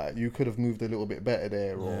bro, like you could have moved a little bit better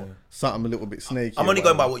there, or something a little bit snaky. I'm only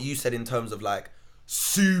going by what you said in terms of like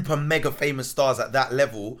super mega famous stars at that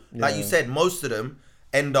level. Like you said, most of them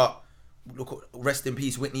end up. Look, rest in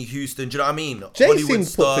peace, Whitney Houston. Do you know what I mean? Jay Hollywood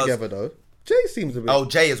seems stars. put together though. Jay seems a bit. Oh,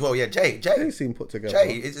 Jay as well. Yeah, Jay seems put together.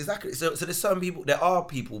 Jay is exactly. So there's certain people. There are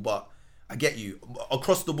people, but I get you.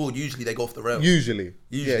 Across the board, usually they go off the rails. Usually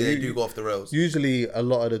they do go off the rails. Usually, a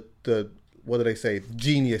lot of the what do they say?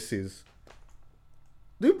 Geniuses.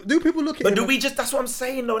 Do people look at? But do we just? That's what I'm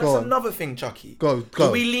saying. though. That's another thing, Chucky. Go.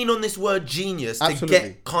 Do we lean on this word genius to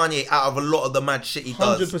get Kanye out of a lot of the mad shit he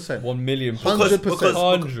does? 100%. 1,000,000%.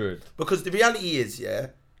 100%. Because the reality is,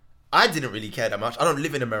 I didn't really care that much. I don't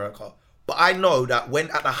live in America. But I know that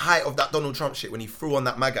when at the height of that Donald Trump shit, when he threw on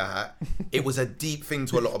that MAGA hat, it was a deep thing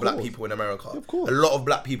to a lot of black people in America. Of course. A lot of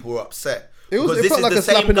black people were upset. It felt like a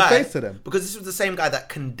slap in the face to them. Because this was the same guy that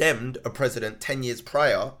condemned a president 10 years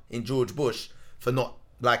prior in George Bush for not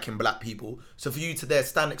liking black people. So for you to there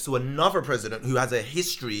stand next to another president who has a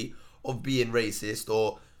history of being racist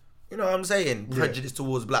or, you know what I'm saying, prejudice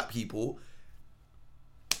towards black people,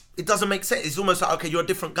 it doesn't make sense. It's almost like, okay, you're a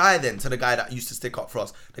different guy then to the guy that used to stick up for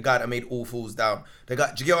us, the guy that made All Falls Down. Do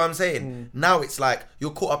you get what I'm saying? Now it's like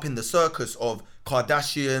you're caught up in the circus of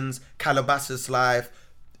Kardashians, Calabasas life.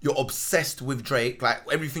 You're obsessed with Drake. Like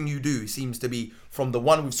everything you do seems to be from the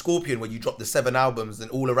one with Scorpion where you dropped the 7 albums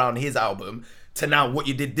and all around his album to now what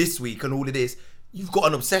you did this week and all of this. You've got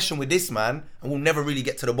an obsession with this man and we'll never really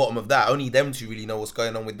get to the bottom of that. Only them two really know what's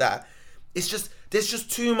going on with that. It's just, there's just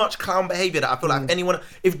too much clown behavior that I feel like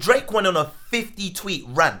if Drake went on a 50 tweet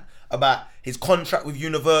rant about his contract with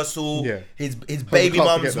Universal, his baby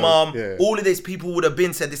mum's mum, all of this, people would have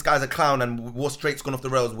been said this guy's a clown and what's Drake's gone off the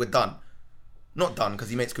rails, we're done. Not done because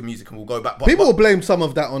he makes good music and we'll go back. But, people will blame some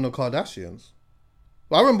of that on the Kardashians.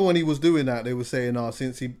 I remember when he was doing that, they were saying,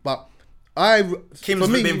 Kim's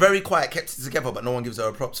been very quiet, kept it together, but no one gives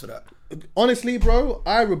her props for that. Honestly, bro,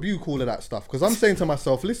 I rebuke all of that stuff because I'm saying to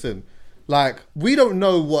myself, listen, like, we don't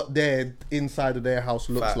know what their inside of their house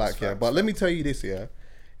looks like here. But let me tell you this,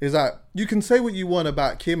 is that you can say what you want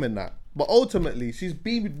about Kim and that, but ultimately, she's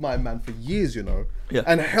been with my man for years,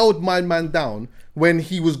 and held my man down when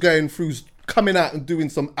he was going through, coming out and doing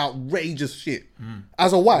some outrageous shit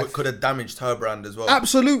as a wife. It could have damaged her brand as well.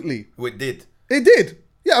 Absolutely. It did. It did.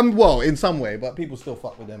 Yeah, well, in some way, but people still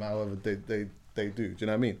fuck with them however they do. Do you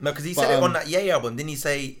know what I mean? No, because he said it on that Ye album. Didn't he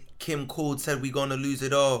say Kim called, said we're gonna lose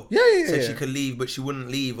it all? Said she could leave, but she wouldn't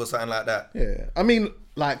leave or something like that. Yeah. I mean,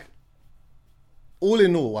 like, all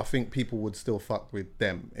in all, I think people would still fuck with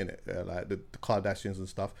them, innit? Like the Kardashians and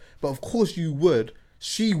stuff. But of course you would.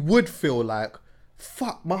 She would feel like,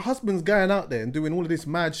 fuck, my husband's going out there and doing all of this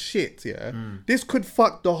mad shit, This could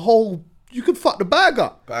fuck the whole... You could fuck the bag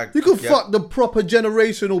up. You could fuck the proper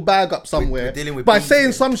generational bag up somewhere we're dealing with by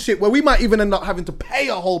saying some shit where we might even end up having to pay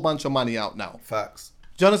a whole bunch of money out now. Facts.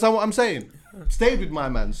 Do you understand what I'm saying? Stayed with my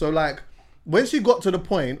man. So like, when she got to the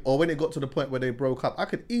point, or when it got to the point where they broke up, I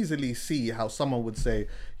could easily see how someone would say,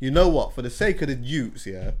 you know what, for the sake of the youths,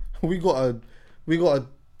 we got a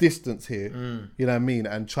distance here, you know what I mean,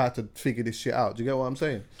 and try to figure this shit out. Do you get what I'm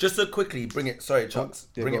saying? Just to quickly bring it, sorry Chucks,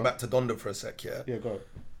 bring it back to Donda for a sec, Yeah, go.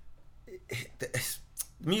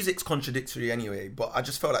 Music's contradictory anyway, but I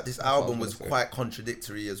just felt like this album was quite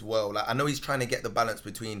contradictory as well. Like, I know he's trying to get the balance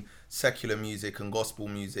between secular music and gospel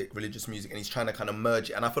music, religious music, and he's trying to kind of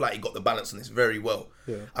merge it, and I feel like he got the balance on this very well.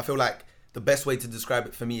 I feel like the best way to describe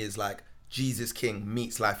it for me is like Jesus King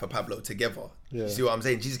meets Life of Pablo together. You see what I'm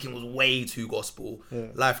saying? Jesus King was way too gospel.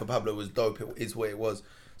 Life of Pablo was dope. It is what it was.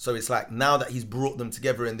 So it's like, now that he's brought them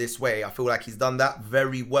together in this way, I feel like he's done that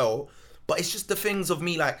very well. But it's just the things of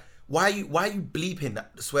me like, why are you bleeping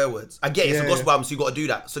the swear words? I get it's a gospel album, so you got to do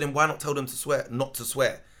that. So then why not tell them to swear, not to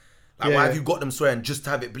swear? Like, why have you got them swearing just to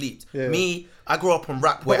have it bleeped? Me, I grew up on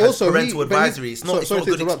rap where it has parental advisory. It's not a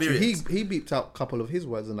good experience. He beeped out a couple of his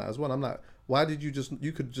words in that as well. I'm like, why did you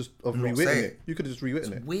could just have rewritten it. You could have just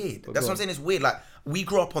rewritten it. You could have just rewritten it. Weird. That's what I'm saying. It's weird. Like, we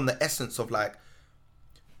grew up on the essence of like,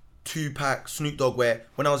 Tupac, Snoop Dogg, where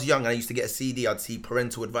when I was young and I used to get a CD, I'd see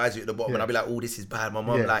parental advisory at the bottom and I'd be like, oh, this is bad. My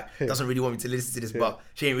mum doesn't really want me to listen to this, but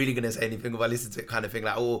she ain't really gonna say anything if I listen to it, kind of thing.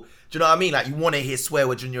 Like, oh, do you know what I mean? Like, you want to hear swear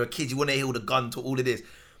words when you're a kid, you want to hear all the gun to all of this.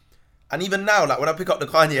 And even now, like when I pick up the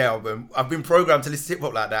Kanye album, I've been programmed to listen to hip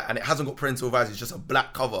hop like that, and it hasn't got parental advisory. It's just a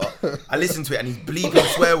black cover. I listen to it, and he's bleeping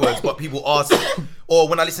swear words, but people ask. Or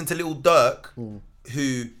when I listen to Lil Durk,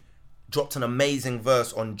 who dropped an amazing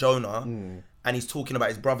verse on Jonah, and he's talking about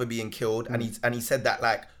his brother being killed, and he said that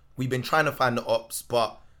like we've been trying to find the ops,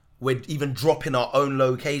 but we're even dropping our own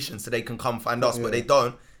location so they can come find us, but they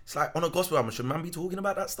don't. It's like, on a gospel album, should man be talking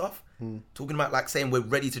about that stuff? Talking about like saying we're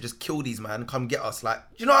ready to just kill these man, come get us. Like,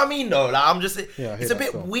 do you know what I mean though? Like, I'm just, it's a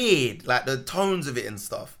bit weird, like the tones of it and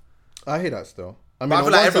stuff. I hear that still. I mean, but I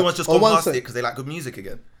feel like everyone's just gone past it because they like good music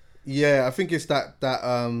again. Yeah, I think it's that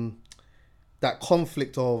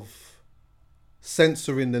conflict of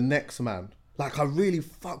censoring the next man. Like, I really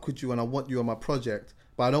fuck with you and I want you on my project,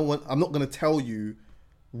 but I'm not going to tell you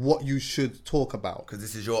what you should talk about. Because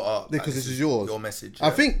this is your art. Because this is yours. Your message.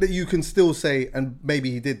 I think that you can still say, and maybe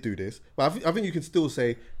he did do this, but I think you can still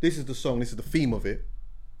say, this is the song, this is the theme of it.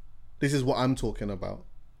 This is what I'm talking about.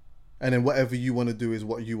 And then whatever you want to do is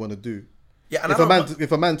what you want to do. Yeah, and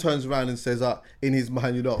if a man turns around and says, in his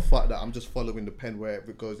mind, you know, fuck that, I'm just following the pen,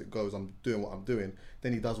 wherever it goes, I'm doing what I'm doing,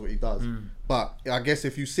 then he does what he does. But I guess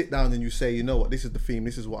if you sit down and you say, you know what, this is the theme,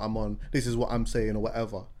 this is what I'm on, this is what I'm saying, or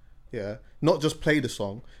whatever. Yeah, not just play the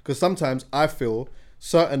song, because sometimes I feel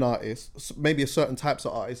certain artists, maybe certain types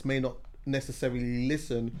of artists, may not necessarily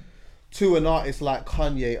listen to an artist like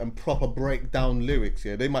Kanye and proper break down lyrics.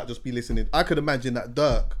 Yeah, they might just be listening. I could imagine that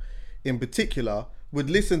Durk, in particular, would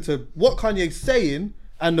listen to what Kanye's saying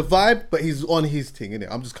and the vibe, but he's on his thing, innit?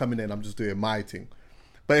 I'm just coming in, I'm just doing my thing.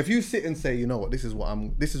 But if you sit and say, you know what, this is what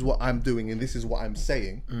I'm doing, and this is what I'm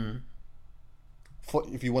saying.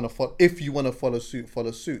 If you want to follow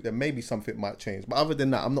suit, then maybe something might change. But other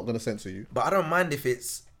than that, I'm not going to censor you. But I don't mind if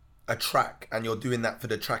it's a track and you're doing that for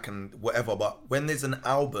the track and whatever. But when there's an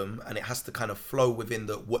album and it has to kind of flow within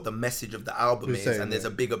what the message of the album is, and there's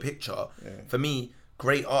a bigger picture. For me,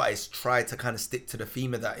 great artists try to kind of stick to the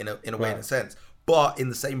theme of that in a way, in a sense. But in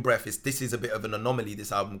the same breath, this is a bit of an anomaly,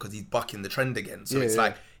 this album, because he's bucking the trend again. So it's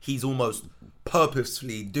like he's almost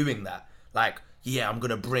purposefully doing that. Like, yeah, I'm going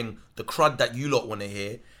to bring the crud that you lot want to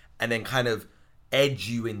hear and then kind of edge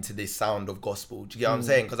you into this sound of gospel. Do you get what I'm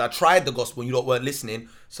saying? Because I tried the gospel and you lot weren't listening.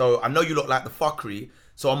 So I know you lot like the fuckery.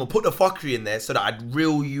 So I'm going to put the fuckery in there so that I'd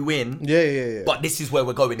reel you in. Yeah. But this is where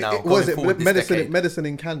we're going now. Medicine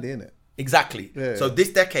in candy, innit? Exactly. Yeah. So this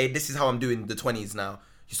decade, this is how I'm doing the 20s now.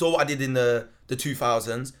 You saw what I did in the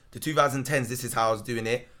 2000s. The 2010s, this is how I was doing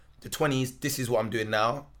it. The 20s, this is what I'm doing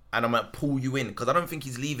now. And I'm going to pull you in. Because I don't think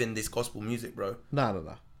he's leaving this gospel music, bro.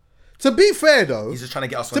 No. To be fair, though... He's just trying to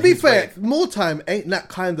get us on To be his fair, wave. more time ain't that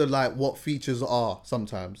kind of like what features are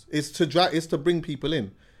sometimes. It's to bring people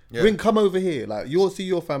in. Yeah. Come over here. Like, see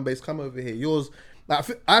your fan base, come over here. Yours... Like,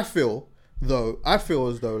 I feel as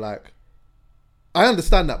though, like... I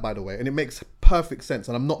understand that, by the way, and it makes perfect sense,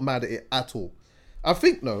 and I'm not mad at it at all. I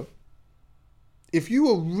think, though, if you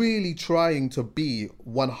were really trying to be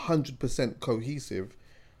 100% cohesive...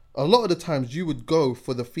 A lot of the times you would go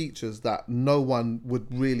for the features that no one would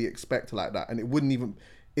really expect like that. And it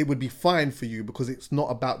would be fine for you because it's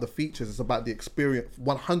not about the features. It's about the experience,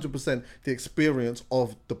 100% the experience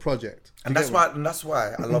of the project. And that's why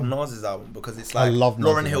I love Nas's album, because it's like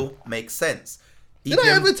Lauryn Hill makes sense. Did I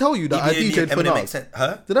ever tell you that I DJ'd for Nas? Makes sense.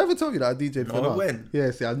 Huh? Did I ever tell you that I DJ'd for Nas? When?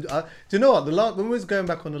 Yeah, see, do you know what? When we was going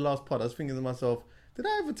back on the last pod, I was thinking to myself, did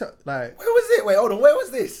I ever tell, like... Where was it? Wait, hold on. Where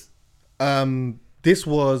was this? This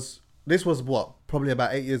was what, probably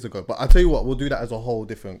about 8 years ago. But I'll tell you what, we'll do that as a whole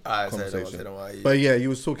different conversation. But yeah, you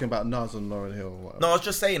was talking about Nas and Lauryn Hill. Or no, I was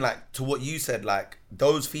just saying, like, to what you said, like,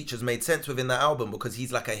 those features made sense within that album because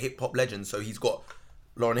he's like a hip hop legend. So he's got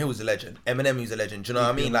Lauryn Hill who's a legend, Eminem who's a legend. Do you know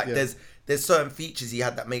what I mean? Like, there's certain features he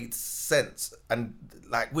had that made sense. And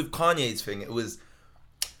like with Kanye's thing,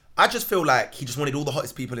 I just feel like he just wanted all the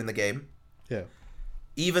hottest people in the game. Yeah.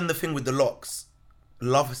 Even the thing with the locks.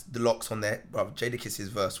 Love the locks on there, bro. Jadakiss's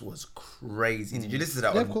verse was crazy. Did you listen to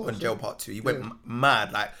that on Jail Part 2? He went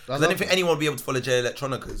mad, like, because I didn't think anyone would be able to follow Jay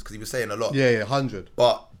Electronica's because he was saying a lot. Yeah, 100.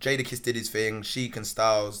 But Jadakiss did his thing. Sheik and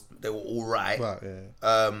Styles, they were all right.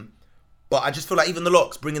 But I just feel like even the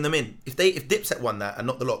locks, bringing them in. If Dipset won that and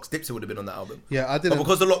not the locks, Dipset would have been on that album. Yeah, I didn't. But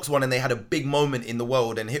because the locks won and they had a big moment in the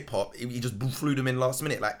world and hip hop, he just flew them in last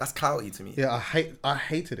minute. Like, that's clouty to me. Yeah, I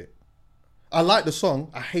hated it. I liked the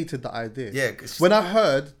song. I hated the idea. Yeah. When I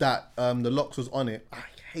heard that the locks was on it, I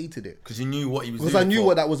hated it. Because you knew what he was doing. Because I knew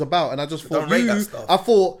what that was about. And I just thought I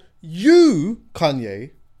thought you,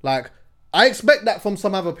 Kanye, Like, I expect that from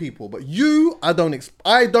some other people, but you, I don't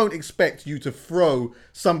expect you to throw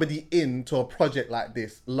somebody into a project like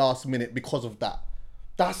this last minute because of that.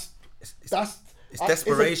 It's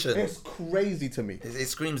desperation. It's crazy to me. It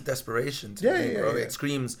screams desperation to me, bro. Yeah. It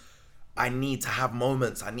screams, I need to have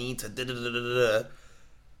moments. I need to da-da-da-da-da.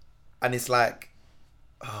 And it's like,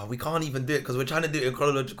 we can't even do it because we're trying to do it in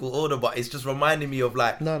chronological order, but it's just reminding me of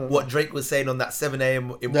like what Drake was saying on that 7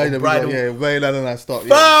 a.m. in Bridal. Yeah, way later than I start.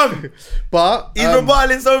 Bam! Yeah. But he's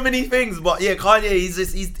reviling so many things. But yeah, Kanye,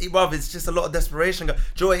 bruv, it's just a lot of desperation. Do you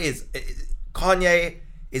know what it is? Kanye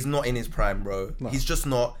is not in his prime, bro. No. He's just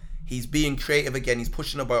not. He's being creative again. He's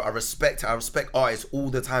pushing about. I respect artists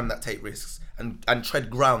all the time that take risks and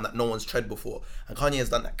tread ground that no one's tread before. And Kanye has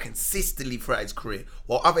done that consistently throughout his career.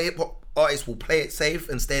 While other hip hop artists will play it safe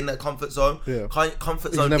and stay in their comfort zone,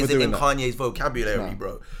 comfort zone isn't in Kanye's vocabulary,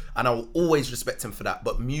 bro. And I will always respect him for that.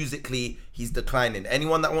 But musically, he's declining.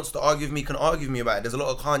 Anyone that wants to argue with me can argue with me about it. There's a lot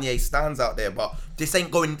of Kanye stands out there, but this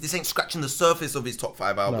ain't scratching the surface of his top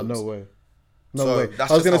 5 albums. No way. No way.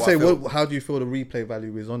 I was gonna say, how do you feel the replay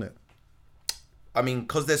value is on it? I mean,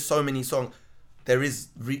 because there's so many songs, there is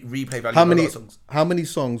replay value on a lot of songs. How many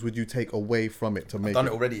songs would you take away from it to make? I've done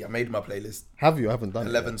it already. I made my playlist. Have you? I haven't done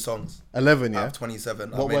 11 songs. 11, yeah? I have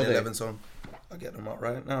 27. I made 11 songs. I'll get them up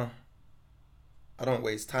right now. I don't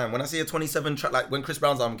waste time. When I see a 27 track, like when Chris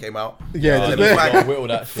Brown's album came out, let me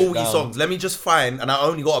find 40 songs. Let me just find, and I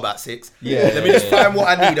only got about 6. Let me just find what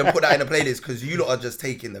I need and put that in a playlist, because you lot are just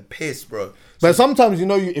taking the piss, bro. But sometimes,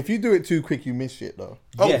 if you do it too quick, you miss shit, though.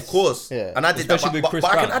 Oh, yes. Of course. Yeah. And I did especially that, but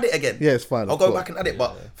I can add it again. Yeah, it's fine. I'll go back and add it.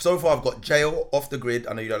 But so far, I've got Jail, Off the Grid.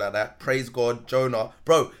 I know you don't like that. Praise God, Jonah.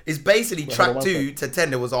 Bro, it's basically track 2 to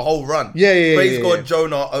 10. There was a whole run. Praise God,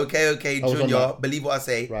 Jonah, Okay, Junior, Believe What I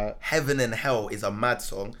Say. Right. Heaven and Hell is a mad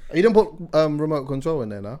song. You didn't put Remote Control in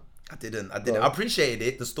there, no? I didn't. I appreciated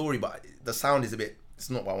it, the story, but the sound is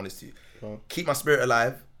it's not what I wanted to. Keep My Spirit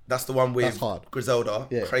Alive. That's the one with Griselda.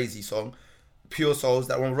 Yeah. Crazy song. Pure Souls,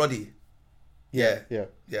 that one, Roddy. Yeah,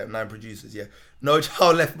 9 producers, yeah. No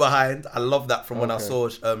Child Left Behind. I love that from when I saw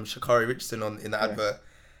Sha'Carri Richardson in the advert.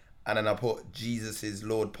 And then I put Jesus is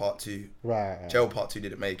Lord Part 2. Right. Jail Part 2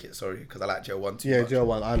 didn't make it, sorry, because I like Jail 1 too much. Jail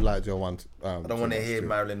 1. I like Jail 1. I don't want to hear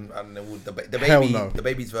Marilyn and the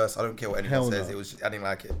baby's verse. I don't care what anyone says. I didn't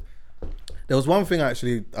like it. There was one thing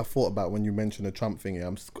actually I thought about when you mentioned the Trump thing.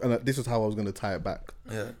 And this is how I was going to tie it back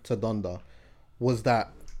to Donda. Was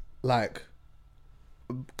that, like,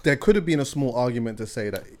 there could have been a small argument to say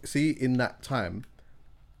that, see, in that time,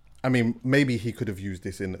 I mean, maybe he could have used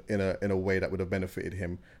this in a way that would have benefited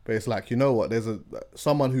him. But it's like, you know what? There's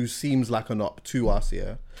someone who seems like an op to us,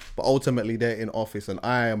 but ultimately they're in office, and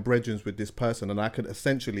I am brethren with this person, and I could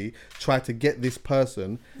essentially try to get this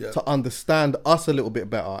person to understand us a little bit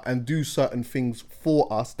better and do certain things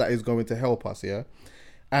for us that is going to help us,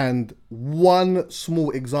 And one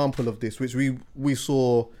small example of this, which we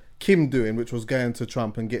saw Kim doing, which was going to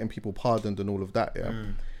Trump and getting people pardoned and all of that,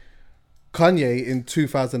 Kanye in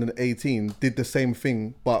 2018 did the same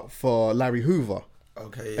thing, but for Larry Hoover.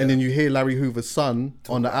 Okay. And then you hear Larry Hoover's son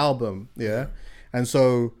on the album, and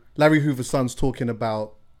so Larry Hoover's son's talking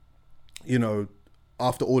about,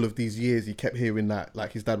 after all of these years, he kept hearing that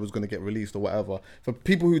like his dad was going to get released or whatever. For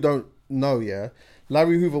people who don't know,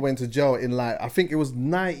 Larry Hoover went to jail in I think it was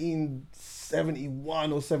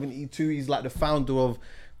 1971 or 72. He's like the founder of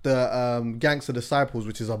the Gangster Disciples,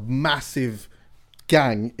 which is a massive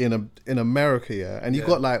gang in America, and you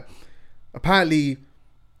got apparently,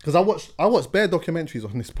 because I watched bare documentaries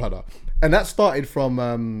on this brother, and that started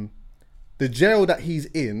from the jail that he's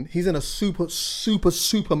in a super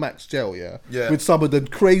max jail, with some of the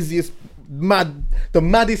craziest the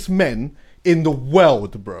maddest men in the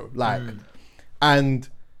world, bro, and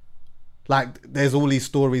there's all these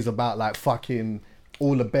stories about fucking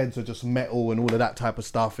all the beds are just metal and all of that type of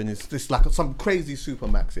stuff, and it's just some crazy super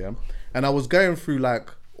max, And I was going through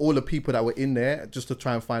all the people that were in there just to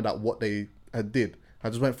try and find out what they had did. I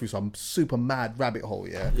just went through some super mad rabbit hole,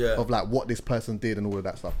 of what this person did and all of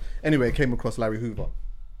that stuff. Anyway, I came across Larry Hoover.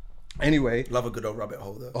 Anyway. Love a good old rabbit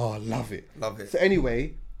hole though. Oh, love it. Love it. So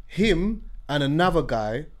anyway, him and another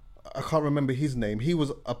guy, I can't remember his name. He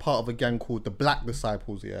was a part of a gang called the Black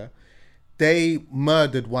Disciples, They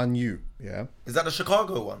murdered one youth, Is that the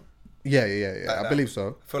Chicago one? Yeah. I believe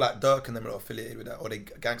so. I feel like Dirk and them are affiliated with that, or they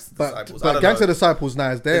Gangster Disciples. But Gangster Disciples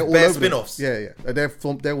now, they're all over spin-offs. They're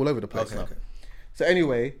all over the place now. Okay. So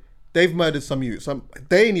anyway, they've murdered some youths.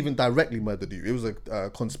 They ain't even directly murdered you. It was a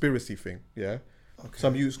conspiracy thing, Okay.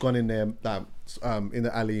 Some youths gone in there, in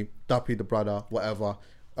the alley, Duppy the brother, whatever.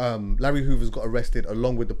 Larry Hoover's got arrested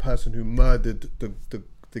along with the person who murdered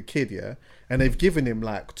the kid, yeah, and they've given him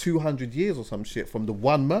like 200 years or some shit from the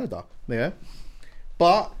one murder, yeah.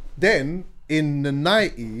 But then in the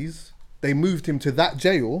 90s, they moved him to that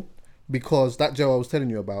jail because that jail I was telling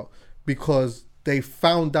you about, because they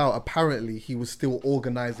found out apparently he was still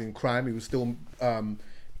organizing crime. He was still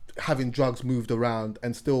having drugs moved around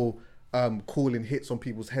and still calling hits on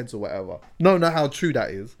people's heads or whatever. Don't know how true that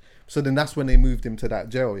is. So then that's when they moved him to that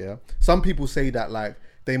jail, yeah? Some people say that like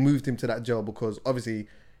they moved him to that jail because obviously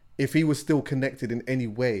if he was still connected in any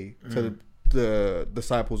way to the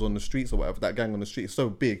disciples on the streets or whatever, that gang on the street is so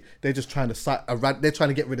big, they're just trying to they're trying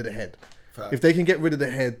to get rid of the head. Fact. If they can get rid of the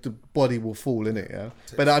head, the body will fall, innit, yeah?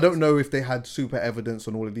 But I don't know if they had super evidence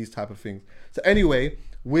on all of these type of things. So anyway,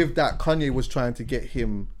 with that, Kanye was trying to get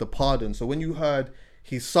him the pardon. So when you heard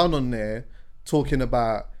his son on there talking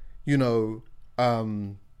about, you know,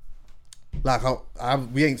 like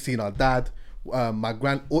we ain't seen our dad,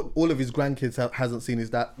 all of his grandkids hasn't seen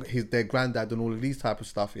their granddad and all of these type of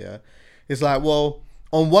stuff, yeah? It's like, well,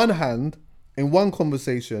 on one hand, in one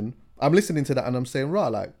conversation, I'm listening to that and I'm saying, right,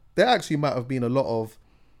 like, there actually might have been a lot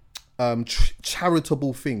of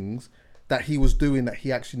charitable things that he was doing that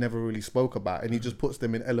he actually never really spoke about, and he just puts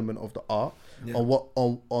them in element of the art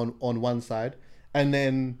on one side, and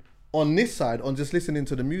then on this side, on just listening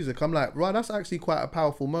to the music, I'm like, right, that's actually quite a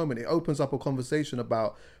powerful moment. It opens up a conversation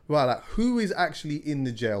about, right, like who is actually in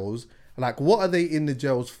the jails, like what are they in the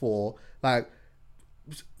jails for, like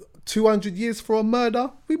 200 years for a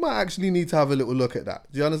murder? We might actually need to have a little look at that.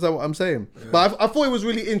 Do you understand what I'm saying? Yeah. But I thought it was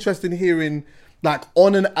really interesting hearing, like,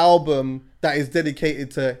 on an album that is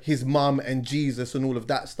dedicated to his mum and Jesus and all of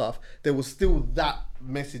that stuff, there was still that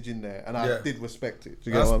message in there, and I did respect it.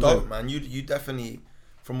 Do you That's get what I'm dope, man. You definitely,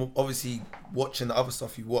 from obviously watching the other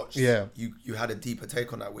stuff you watched, you had a deeper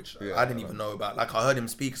take on that, which I didn't even know about. Like, I heard him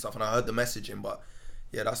speak stuff and I heard the messaging, but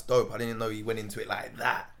yeah, that's dope. I didn't know he went into it like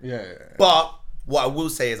that. Yeah. But what I will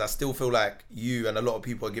say is I still feel like you and a lot of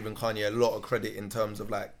people are giving Kanye a lot of credit in terms of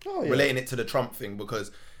like relating it to the Trump thing, because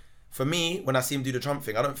for me, when I see him do the Trump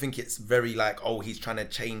thing, I don't think it's very like, oh, he's trying to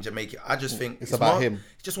change and make it. I just think it's about him.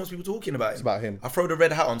 He just wants people talking about him. It's about him. I throw the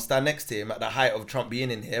red hat on, stand next to him at the height of Trump being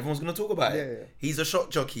in here. Everyone's going to talk about it. Yeah. He's a shock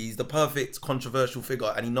jockey. He's the perfect controversial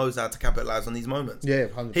figure, and he knows how to capitalize on these moments. Yeah,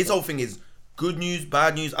 100%. His whole thing is good news,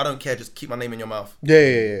 bad news. I don't care. Just keep my name in your mouth.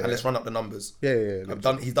 Yeah. And let's run up the numbers. Yeah.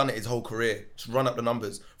 He's done it his whole career. Just run up the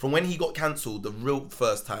numbers. From when he got cancelled the real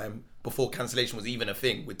first time, before cancellation was even a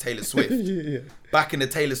thing, with Taylor Swift. Back in the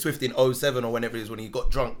Taylor Swift in 07 or whenever it was, when he got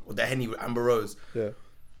drunk with the Henny with Amber Rose. Yeah.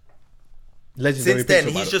 Since then,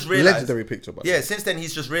 he's just realised. Legendary picture, but since then,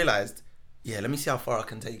 he's just realised, let me see how far I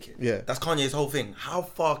can take it. Yeah. That's Kanye's whole thing. How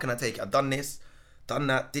far can I take it? I've done this, done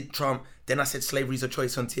that, did Trump. Then I said slavery's a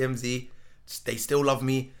choice on TMZ. They still love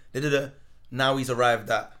me. Now he's arrived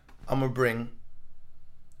at, I'm going to bring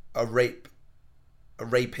a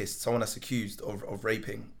rapist, someone that's accused of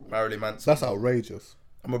raping Marilyn Manson. That's outrageous.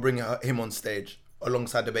 I'm going to bring him on stage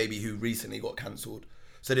alongside the baby who recently got cancelled.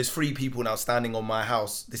 So there's 3 people now standing on my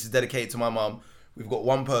house. This is dedicated to my mum. We've got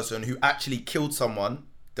one person who actually killed someone,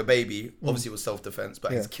 the baby. Obviously it was self-defense,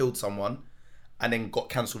 but he's killed someone and then got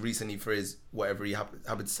cancelled recently for his, whatever he happened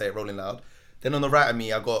to say it rolling loud. Then on the right of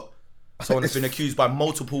me, I got someone that's been accused by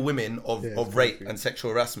multiple women of rape and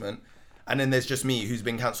sexual harassment. And then there's just me, who's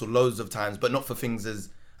been cancelled loads of times, but not for things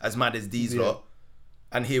as mad as these lot.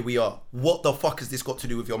 And here we are. What the fuck has this got to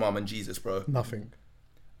do with your mum and Jesus, bro? Nothing.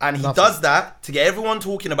 And he does that to get everyone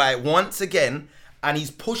talking about it once again, and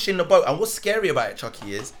he's pushing the boat. And what's scary about it,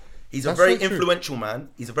 Chucky, is he's a very influential man.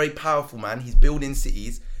 He's a very powerful man. He's building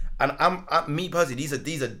cities. And me personally,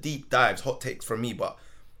 these are deep dives, hot takes from me, but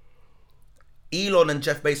Elon and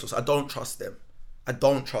Jeff Bezos, I don't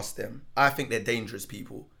trust them. I think they're dangerous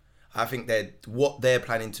people. I think what they're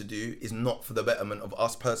planning to do is not for the betterment of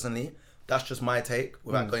us personally. That's just my take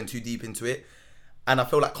without going too deep into it. And I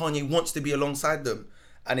feel like Kanye wants to be alongside them.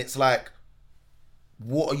 And it's like,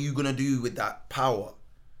 what are you going to do with that power?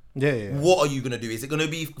 Yeah. What are you going to do? Is it going to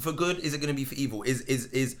be for good? Is it going to be for evil?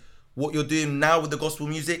 Is what you're doing now with the gospel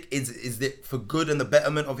music, is it for good and the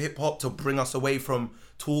betterment of hip hop to bring us away from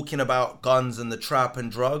talking about guns and the trap and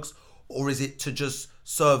drugs? Or is it to just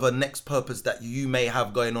serve a next purpose that you may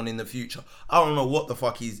have going on in the future? I don't know what the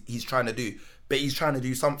fuck he's trying to do, but he's trying to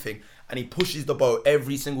do something, and he pushes the boat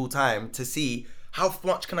every single time to see how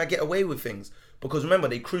much can I get away with things. Because remember,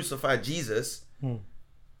 they crucified Jesus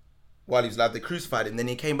while he was alive. They crucified him, then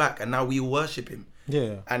he came back, and now we all worship him.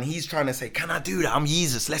 Yeah. And he's trying to say, can I do that? I'm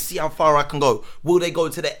Jesus. Let's see how far I can go. Will they go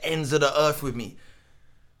to the ends of the earth with me?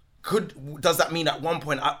 does that mean at one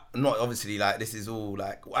point, not obviously like this is all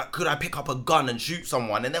like, could I pick up a gun and shoot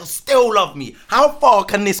someone and they'll still love me? How far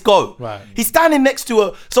can this go? Right. He's standing next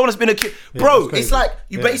to someone that's been accused. Bro, it's like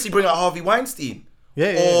you basically bring out Harvey Weinstein.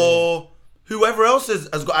 Or whoever else has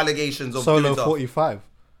got allegations of Solo doing stuff. 45.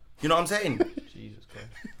 You know what I'm saying? Jesus Christ.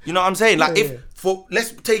 You know what I'm saying? Like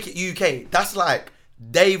let's take it UK. That's like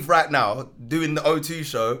Dave right now doing the O2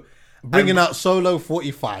 show. Bringing out Solo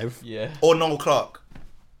 45. Yeah. Or Noel Clark.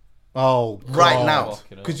 Oh, God. Right now.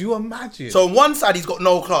 Could you imagine? So on one side he's got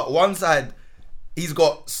Noel Clark, one side he's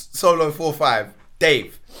got Solo 45,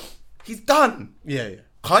 Dave. He's done. Yeah.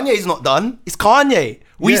 Kanye's not done. It's Kanye.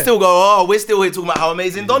 We still go, we're still here talking about how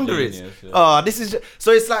amazing Donda is. This is just,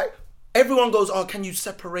 so it's like everyone goes, can you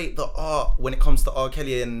separate the art when it comes to R.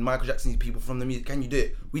 Kelly and Michael Jackson's people from the music? Can you do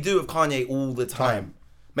it? We do it with Kanye all the time.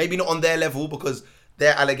 Maybe not on their level because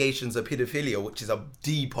their allegations are pedophilia, which is a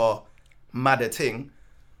deeper, madder thing.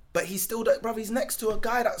 But he's still, brother, he's next to a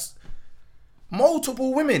guy that's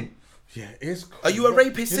multiple women. Yeah, it's. Are you a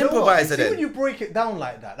rapist sympathizer then? When you break it down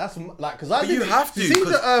like that, that's like because I. But you have to. See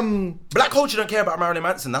the black culture don't care about Marilyn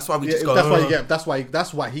Manson. That's why we just go. That's why you get.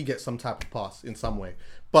 That's why he gets some type of pass in some way.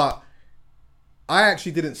 But I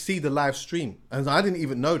actually didn't see the live stream, and I didn't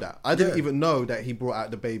even know that. I didn't even know that he brought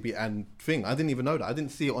out the baby and thing. I didn't even know that. I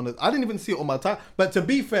didn't see it I didn't even see it on my time. But to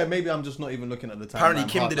be fair, maybe I'm just not even looking at the time.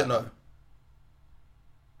 Apparently, Kim didn't know.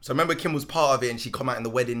 So remember, Kim was part of it, and she come out in the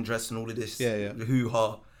wedding dress and all of this. Yeah.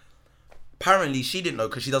 Hoo-ha. Apparently, she didn't know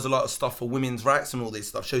because she does a lot of stuff for women's rights and all this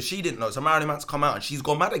stuff. So she didn't know. So Marilyn Manson come out and she's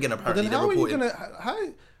gone mad again. Apparently, then how are you gonna?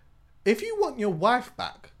 If you want your wife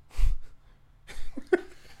back,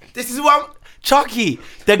 this is what Chucky.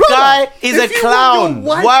 The guy is a clown.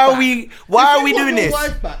 Why are we doing this?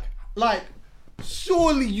 Wife back, like,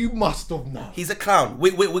 surely you must have known. He's a clown.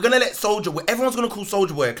 We're gonna let everyone's gonna call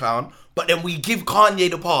Soulja Boy a clown, but then we give Kanye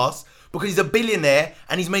the pass because he's a billionaire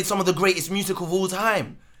and he's made some of the greatest music of all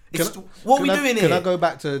time. What are we doing here? Can I go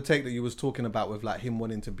back to the take that you was talking about with like him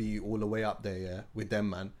wanting to be all the way up there, with them,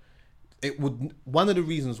 man? One of the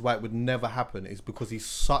reasons why it would never happen is because he's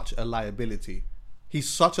such a liability. He's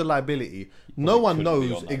such a liability. No one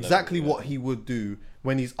knows exactly what he would do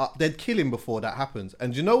when he's up. They'd kill him before that happens.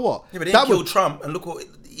 And you know what? Yeah, but they killed Trump, and look what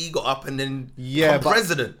he got up and then become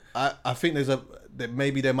president. I think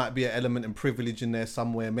maybe there might be an element in privilege in there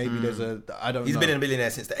somewhere. Maybe there's I don't know. He's been a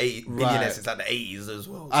billionaire since the 80s, billionaire since like the 80s as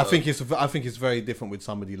well. So. I think it's very different with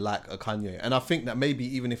somebody like a Kanye. And I think that maybe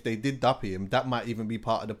even if they did duppy him, that might even be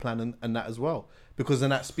part of the plan and that as well. Because then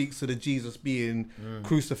that speaks to the Jesus being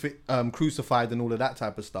crucified and all of that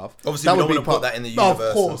type of stuff. Obviously, that we don't want to put that in the universe.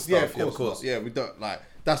 Of course, and stuff. of course. Yeah, we don't like.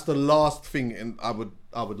 That's the last thing I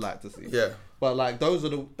would like to see. Yeah. But like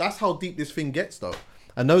that's how deep this thing gets though.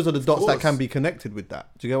 And those are the dots that can be connected with that.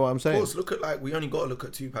 Do you get what I'm saying? Of course, look at we only got to look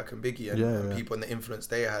at Tupac and Biggie and people and the influence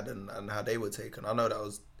they had and how they were taken. I know that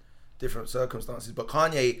was different circumstances, but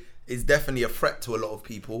Kanye is definitely a threat to a lot of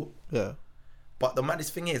people. Yeah. But the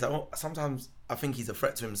maddest thing is, sometimes I think he's a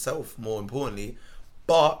threat to himself, more importantly.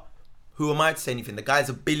 But who am I to say anything? The guy's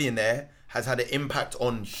a billionaire, has had an impact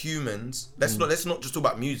on humans. Let's not just talk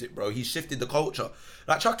about music, bro. He's shifted the culture.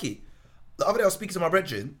 Like Chucky, the other day I was speaking to my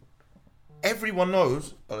brethren. Everyone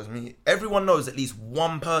knows at least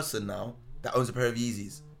one person now that owns a pair of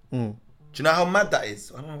Yeezys. Do you know how mad that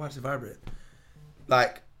is? I don't know why it's vibrate.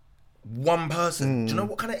 Like, one person. Do you know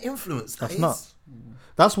what kind of influence that is? Nuts.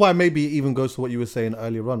 That's why maybe it even goes to what you were saying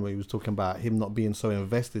earlier on, where you was talking about him not being so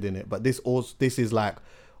invested in it. But this is like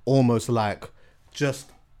almost like just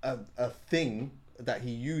a thing that he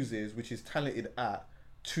uses, which he's talented at,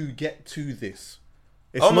 to get to this.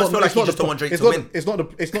 I almost feel like he just don't want Drake to win. It's not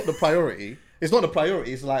the priority. It's not the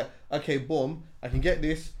priority. It's like, okay, boom, I can get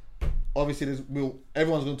this. Obviously,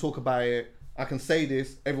 everyone's going to talk about it. I can say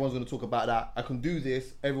this. Everyone's going to talk about that. I can do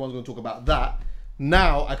this. Everyone's going to talk about that.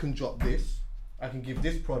 Now I can drop this. I can give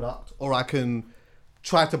this product, or I can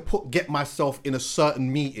try to get myself in a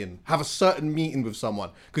certain meeting, have a certain meeting with someone.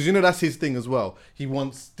 Because that's his thing as well. He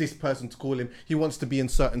wants this person to call him. He wants to be in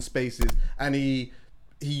certain spaces, and he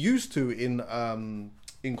used to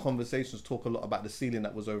in conversations talk a lot about the ceiling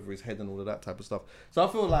that was over his head and all of that type of stuff. So I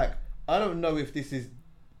feel like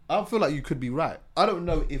I feel like you could be right. I don't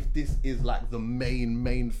know if this is like the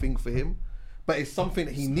main thing for him, but it's something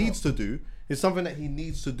that he needs to do. It's something that he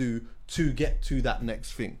needs to do to get to that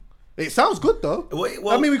next thing. It sounds good though. Well,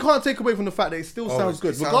 I mean, we can't take away from the fact that it still sounds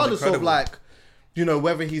good, regardless of like,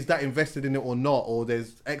 whether he's that invested in it or not, or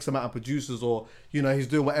there's X amount of producers, or he's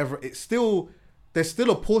doing whatever. There's still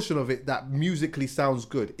a portion of it that musically sounds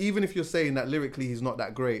good, even if you're saying that lyrically he's not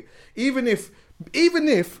that great. Even if even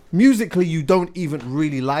if musically you don't even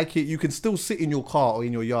really like it, you can still sit in your car or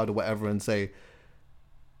in your yard or whatever and say,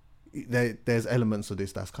 there's elements of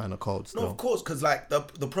this that's kind of cold still. No, of course, because like the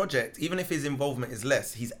project, even if his involvement is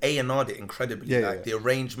less, he's A&R'd it incredibly. The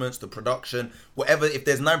arrangements, the production, whatever. If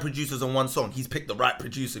there's 9 producers on one song, he's picked the right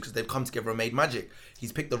producer because they've come together and made magic.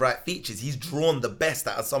 He's picked the right features. He's drawn the best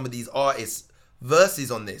out of some of these artists' verses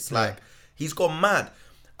on this. Like, he's gone mad.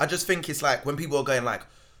 I just think it's like when people are going like,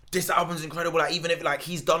 this album's incredible. Like, even if like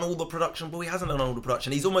he's done all the production, but he hasn't done all the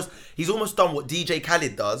production. He's almost done what DJ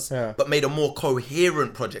Khaled does, but made a more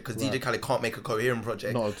coherent project because DJ Khaled can't make a coherent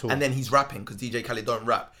project. Not at all. And then he's rapping because DJ Khaled don't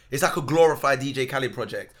rap. It's like a glorified DJ Khaled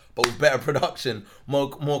project, but with better production, more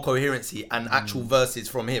coherency, and actual verses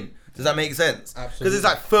from him. Does that make sense? Absolutely. Because there's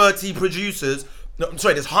like 30 producers. No, I'm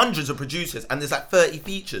sorry, there's hundreds of producers, and there's like 30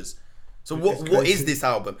 features. So what is this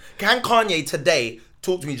album? Can Kanye today,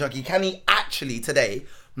 talk to me, Junkie, can he actually today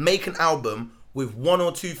make an album with 1 or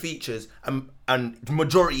 2 features and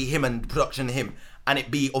majority him and production him, and it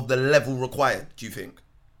be of the level required, do you think?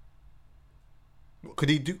 Could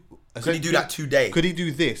he do that today? Could he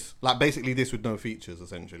do this? Like basically this with no features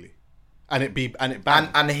essentially? And it bang.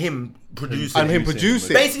 And him producing. And him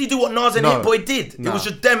producing. Basically do what Nas and Hit Boy did. It was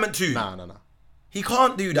just them and 2. No. He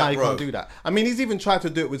can't do that, he bro. can't do that. I mean, he's even tried to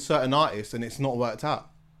do it with certain artists and it's not worked out.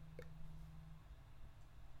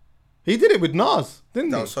 He did it with Nas, didn't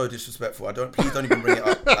he? That was so disrespectful. Please don't even bring it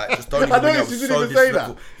up. Like, just don't even bring it up. It was so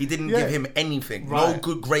disrespectful. He didn't give him anything. Right. No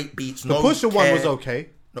good, great beats. The Pusha one was okay.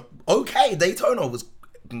 No, okay, Daytona was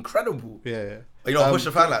incredible. Yeah. Are you not a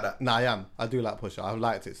Pusha fan like that? Nah, I am. I do like Pusha. I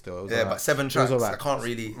liked it still. It was right. But 7 tracks. I can't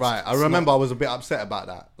really. Right. I remember I was a bit upset about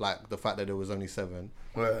that. Like the fact that there was only 7.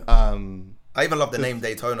 Yeah. I even love the name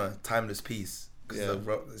Daytona, timeless piece.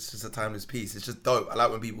 It's just a timeless piece. It's just dope. I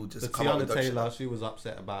like when people just come up with dope Taylor, shit. she was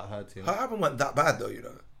upset about her team. Her album wasn't that bad though, you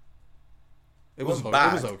know. It wasn't bad.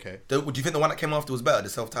 It was okay. Do you think the one that came after was better, the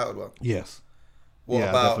self-titled one? Yes. What I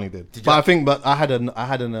about? Definitely did. But I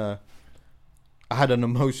had an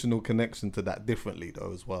emotional connection to that differently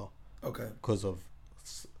though as well. Okay. Because of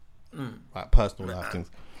like personal life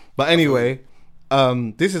things. But anyway,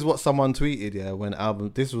 this is what someone tweeted. Yeah, when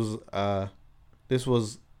album. This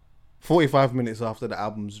was 45 minutes after the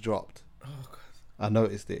album's dropped. Oh, God. I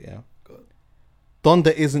noticed it, yeah. God.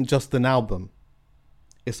 Donda isn't just an album.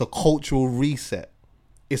 It's a cultural reset.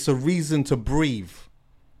 It's a reason to breathe.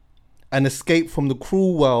 An escape from the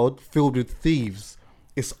cruel world filled with thieves.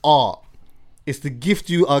 It's art. It's the gift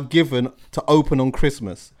you are given to open on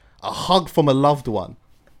Christmas. A hug from a loved one.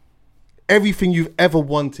 Everything you've ever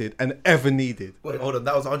wanted and ever needed. Wait, hold on.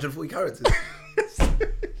 That was 140 characters.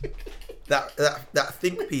 That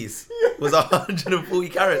think piece was 140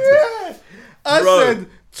 characters. Yeah. I said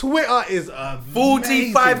Twitter is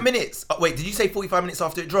amazing. 45 minutes. Oh, wait, did you say 45 minutes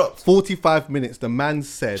after it dropped? 45 minutes. The man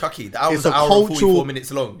said. Chucky, the album's an hour and 44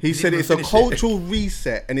 minutes long. He said it's a cultural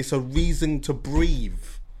reset and it's a reason to breathe.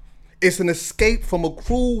 It's an escape from a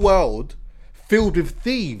cruel world filled with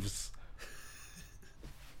thieves.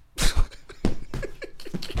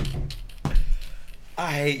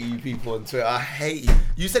 I hate you people on Twitter. I hate you.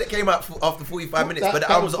 You said it came out after 45 minutes, but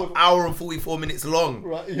the album's an hour and 44 minutes long.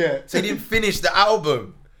 Right, yeah. So he didn't finish the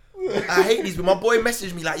album. I hate these people. My boy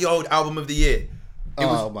messaged me like, yo, album of the year. It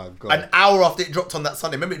was my God. an hour after it dropped on that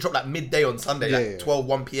Sunday. Remember it dropped like midday on Sunday, 12,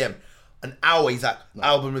 1 p.m. An hour, he's like,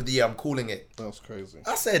 album of the year, I'm calling it. That's crazy.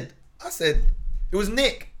 I said, it was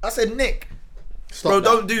Nick. I said, Nick, Stop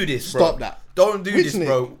don't do this, bro. Stop that. Don't do this, Nick?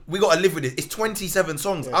 bro. We got to live with this. It's 27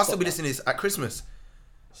 songs. Yeah, I'll still be listening to this at Christmas.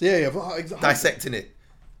 So exactly. Dissecting it.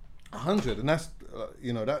 100, and that's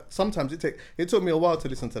that sometimes it took me a while to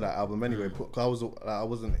listen to that album anyway. Because I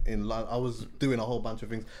wasn't in line. I was doing a whole bunch of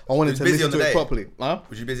things. I wanted to listen to it properly. Huh?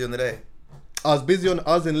 Was you busy on the day? I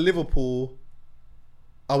was in Liverpool.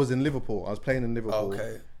 I was playing in Liverpool.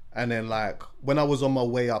 Okay. And then like when I was on my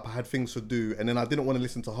way up, I had things to do, and then I didn't want to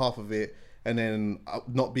listen to half of it, and then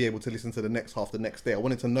not be able to listen to the next half the next day. I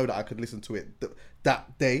wanted to know that I could listen to it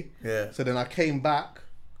that day. Yeah. So then I came back.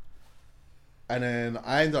 And then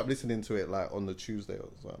I ended up listening to it like on the Tuesday or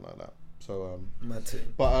something like that. So mad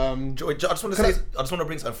thing. But Joy, I just want to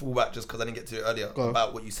bring something full back just because I didn't get to it earlier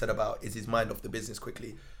about what you said about is his mind off the business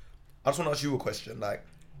quickly. I just want to ask you a question. Like,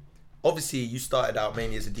 obviously you started out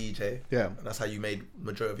mainly as a DJ. Yeah. And that's how you made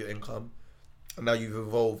majority of your income. And now you've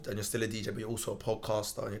evolved and you're still a DJ, but you're also a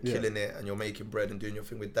podcaster and you're killing it and you're making bread and doing your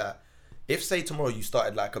thing with that. If say tomorrow you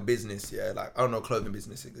started like a business, like I don't know, clothing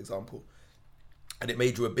business example. and it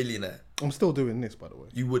made you a billionaire, I'm still doing this, by the way.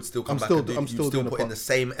 you would still come I'm back still and do, I'm you'd still still doing put the in pod. the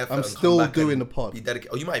same effort. I'm and still come back doing and the pod. Be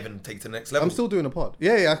dedicated. Or you might even take it to the next level. I'm still doing a pod.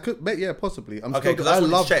 Yeah, I could. Yeah, possibly. I'm Okay, still. because I love.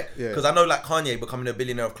 love check. Yeah. Because I know like Kanye becoming a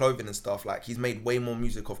billionaire of clothing and stuff. Like he's made way more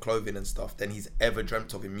music of clothing and stuff than he's ever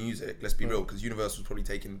dreamt of in music. Let's be real, because Universal's probably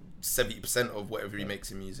taking 70% of whatever he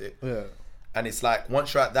makes in music. Yeah. And it's like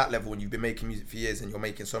once you're at that level and you've been making music for years and you're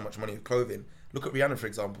making so much money of clothing. Look at Rihanna, for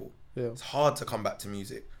example. Yeah. It's hard to come back to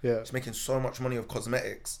music. Yeah. She's making so much money of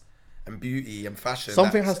cosmetics and beauty and fashion.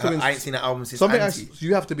 Something has to. I ain't seen an album since something Anti.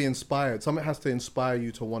 you have to be inspired. Something has to inspire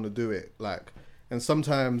you to want to do it. Like, and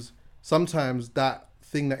sometimes that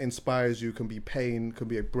thing that inspires you can be pain, could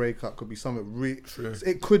be a breakup, could be something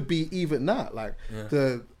it could be even that. Like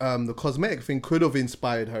the cosmetic thing could have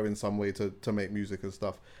inspired her in some way to make music and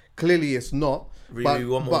stuff. Clearly, it's not. Really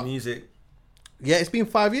want more music. Yeah, it's been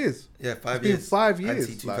 5 years. Yeah, 5 years. years. It's been 5 years.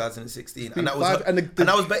 Anti 2016, like, and that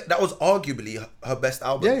was that was arguably her best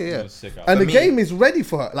album. Yeah. Sick And album. the game is ready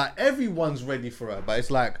for her. Like everyone's ready for her, but it's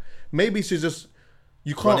like maybe she's just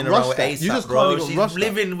you can't Running rush around with that. ASAP, You just bro. can't even She's rush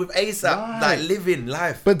living with ASAP, Right. like living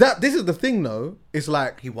life. But this is the thing, though. It's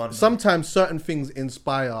like He won. sometimes certain things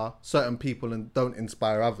inspire certain people and don't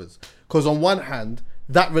inspire others. Because on one hand,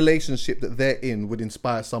 that relationship that they're in would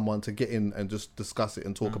inspire someone to get in and just discuss it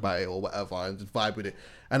and talk about it or whatever and just vibe with it.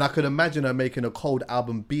 And I could imagine her making a cold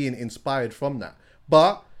album being inspired from that.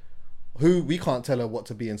 But we can't tell her what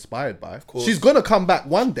to be inspired by. Of course. She's gonna come back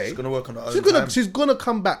one day. She's gonna work on her own time. She's gonna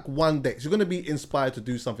come back one day. She's gonna be inspired to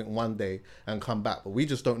do something one day and come back. But we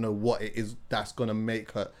just don't know what it is that's gonna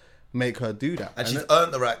make her do that. And she's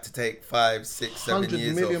earned the right to take 5, 6, 7 years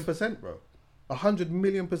 100 million off. %, bro. 100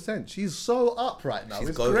 million %. She's so up right now. She's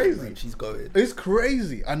It's goated, crazy. man. She's goated. It's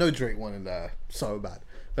crazy. I know Drake wanted her so bad,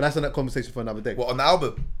 but that's another conversation for another day. What, on the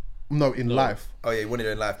album? No, in life. Oh yeah, he wanted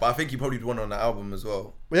her in life, but I think he probably won on the album as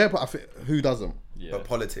well. Yeah, but I think who doesn't? Yeah. But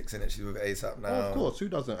politics in it, she's with ASAP now. Oh, of course, who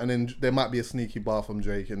doesn't? And then there might be a sneaky bar from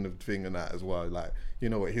Drake in the thing and that as well. Like, you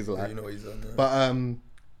know what he's like. Yeah, you know what he's on. Yeah.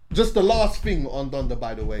 But just the last thing on Donda,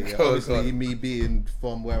 by the way. Yeah, Go obviously, on. me being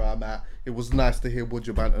from where I'm at, it was nice to hear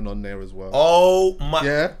Buju Banton on there as well. Oh my!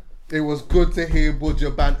 Yeah, it was good to hear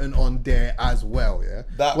Buju Banton on there as well. Yeah,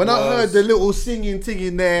 That I was- heard the little singing thing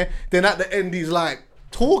in there, then at the end he's like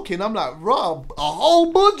talking. I'm like, Rob, a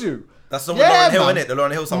whole Buju. That's the one with Lauryn Hill, man. innit? The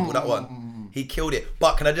Lauryn Hill sample, that one. He killed it.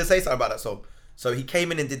 But can I just say something about that song? So he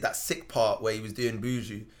came in and did that sick part where he was doing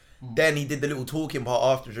Buju. Then he did the little talking part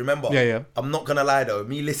afterwards, remember? Yeah. I'm not gonna lie though,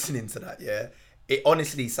 me listening to that, yeah, it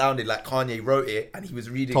honestly sounded like Kanye wrote it and he was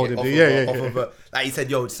reading Told it him off, to- off of a, like he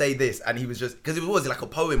said, yo, say this, and he was just, because it was like a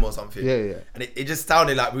poem or something. Yeah. And it just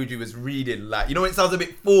sounded like Buju was reading, like, you know, it sounds a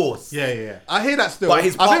bit forced. Yeah. I hear that still. But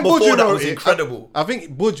his part before that was incredible. I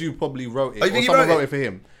think Buju probably wrote it. Oh, you think or he someone wrote wrote it? it for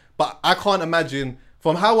him. But I can't imagine,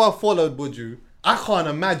 from how I followed Buju, I can't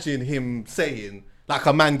imagine him saying, like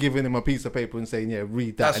a man giving him a piece of paper and saying, yeah,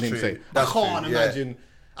 read that. That's and him true. saying, That's I can't true, yeah. imagine.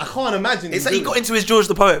 I can't imagine. It's him like he doing got it. into his George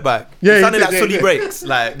the Poet bag. Yeah, It he sounded did, like yeah, Sonny yeah. Breaks.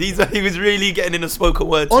 Like, he was really getting in a spoken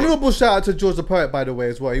word thing. Honourable shout out to George the Poet, by the way,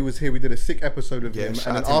 as well. He was here. We did a sick episode of Yeah, him, shout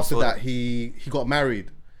and out then to him after for that, that. he got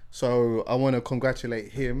married. So I want to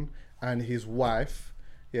congratulate him and his wife.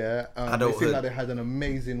 Yeah, they seem Adulthood. like they had an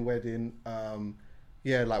amazing wedding.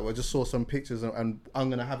 Yeah, like we just saw some pictures, and I'm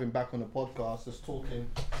gonna have him back on the podcast, just talking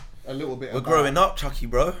a little bit. We're about, growing up, Chucky,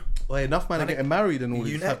 bro. Well, enough man are getting married and all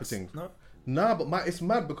You these type of next? things. No? Nah, but it's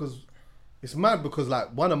mad because like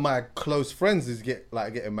one of my close friends is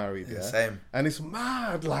getting married. Yeah, same. And it's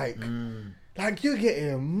mad, like you're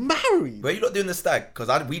getting married. Where you not doing the stag?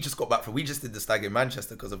 Because we just got back we just did the stag in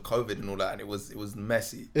Manchester because of COVID and all that, and it was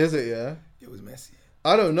messy. Is it? Yeah. It was messy.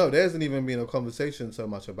 I don't know. There hasn't even been a conversation so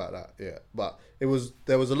much about that yet. But there was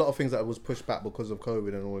a lot of things that was pushed back because of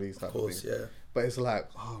COVID and all these type of things. Yeah. But it's like,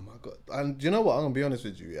 oh my God. And do you know what? I'm gonna be honest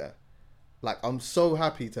with you, yeah. Like I'm so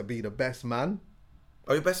happy to be the best man.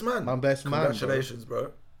 Oh, your best man. I'm best man, bro. Congratulations,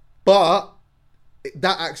 bro. But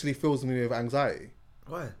that actually fills me with anxiety.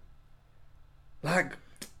 Why? Like,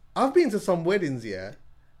 I've been to some weddings, yeah,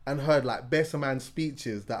 and heard like best man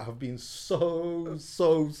speeches that have been so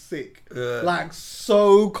sick, like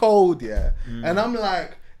so cold, yeah, and I'm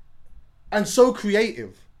like, and so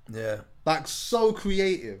creative, Yeah. like so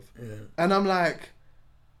creative, Yeah. and I'm like,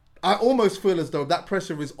 I almost feel as though that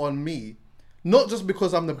pressure is on me, not just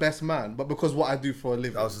because I'm the best man, but because what I do for a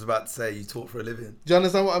living. I was just about to say, you talk for a living. Do you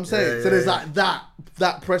understand what I'm saying? Yeah, So there's yeah. like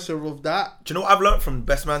that pressure of that. Do you know what I've learned from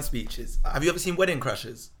best man speeches? Have you ever seen Wedding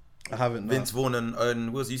Crashers? I haven't. Vince Vaughn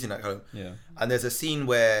and Will's using that column. Yeah. And there's a scene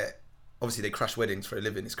where obviously they crash weddings for a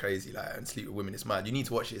living. It's crazy, like, and sleep with women. It's mad. You need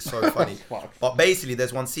to watch it. It's so funny. But basically,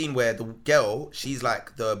 there's one scene where the girl, she's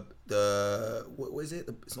like the what is it?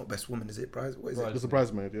 It's not best woman, is it? What is it? It's a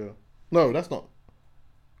bridesmaid. Yeah. No, that's not.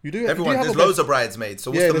 You do. Everyone, there's loads of bridesmaids.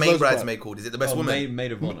 So what's the main bridesmaid called? Is it the best woman?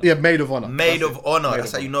 Maid of honor. Yeah, maid of honor. Maid of honor.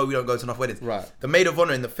 That's how you know we don't go to enough weddings. Right. The maid of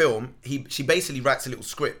honor in the film, she basically writes a little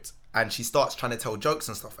script and she starts trying to tell jokes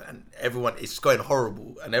and stuff, and everyone, it's going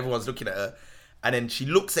horrible, and everyone's looking at her, and then she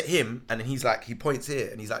looks at him, and then he's like, he points here,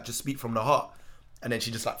 and he's like, just speak from the heart, and then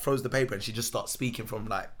she just like throws the paper, and she just starts speaking from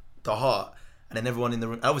like the heart, and then everyone in the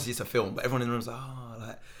room, obviously it's a film, but everyone in the room's like, oh,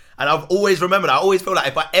 like, and I've always remembered, I always feel like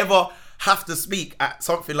if I ever have to speak at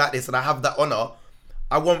something like this and I have that honor,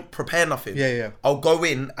 I won't prepare nothing. Yeah. I'll go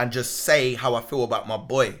in and just say how I feel about my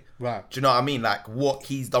boy. Right. Do you know what I mean? Like what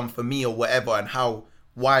he's done for me or whatever, and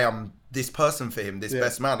why I'm this person for him, this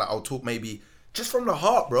best man. Like I'll talk maybe just from the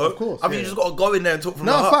heart, bro. Of course. I mean, you just got to go in there and talk from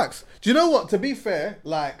the heart. No, facts. Do you know what? To be fair,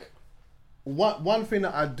 like one thing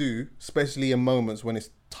that I do, especially in moments when it's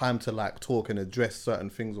time to like talk and address certain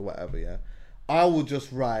things or whatever, yeah, I will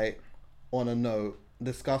just write on a note,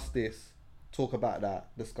 discuss this, talk about that,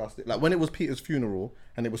 discuss it. Like when it was Peter's funeral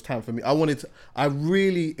and it was time for me,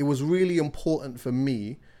 it was really important for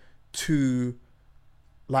me to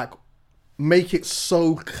like make it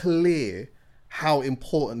so clear how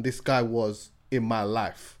important this guy was in my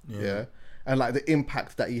life. Yeah. And like the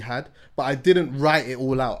impact that he had. But I didn't write it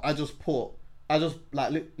all out. I just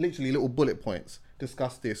like literally little bullet points.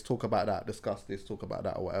 Discuss this, talk about that, discuss this, talk about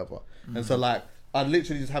that or whatever. And so like, I'd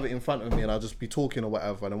literally just have it in front of me and I'd just be talking or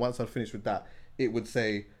whatever. And then once I'd finished with that, it would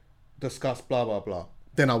say, discuss blah, blah, blah.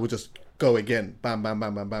 Then I would just go again, bam, bam,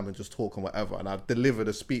 bam, bam, bam, and just talk and whatever. And I'd deliver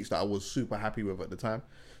the speech that I was super happy with at the time.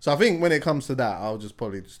 So I think when it comes to that, I'll just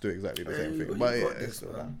probably just do exactly the same thing. But yeah, it's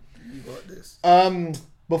all that. You got this.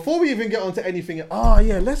 Before we even get onto anything, I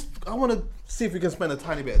want to see if we can spend a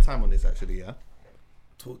tiny bit of time on this actually, yeah?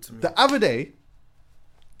 Talk to me. The other day,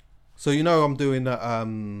 so you know I'm doing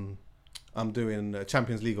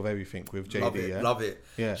Champions League of everything with JD. Love it.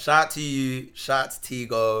 Yeah. Shout out to you. Shout out to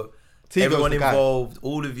Tigo. Everyone involved.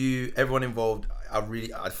 All of you. Everyone involved.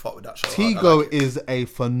 I fought with that show. Tigo is a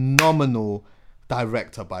phenomenal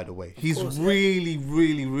director, by the way. He's really,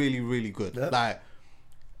 really, really, really good. Yeah. Like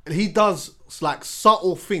he does like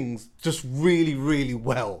subtle things just really, really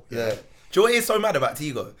well. Yeah. Do you know what is so mad about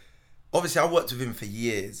Tigo? Obviously, I worked with him for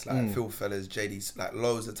years, like Phil Fellas, JD, like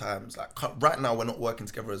loads of times. Like right now, we're not working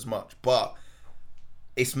together as much, but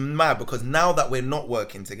it's mad because now that we're not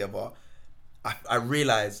working together, I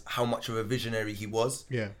realize how much of a visionary he was.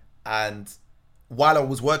 Yeah. And while I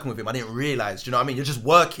was working with him, I didn't realize. Do you know what I mean? You're just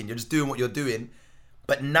working, you're just doing what you're doing.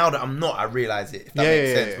 But now that I'm not, I realize it. If that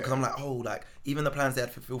makes sense, because I'm like, oh, like even the plans they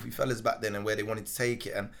had for Filthy Fellas back then and where they wanted to take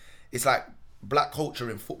it, and it's like black culture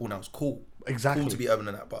in football now is cool. Exactly. Cool to be urban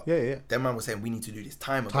and that, but them man was saying we need to do this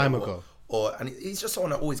time ago. And he's just someone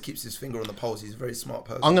that always keeps his finger on the pulse. He's a very smart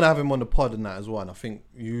person. I'm gonna have him on the pod and that as well, and I think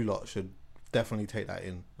you lot should definitely take that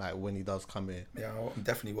in, like when he does come here. Yeah, I'm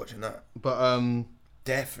definitely watching that. But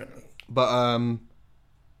definitely. But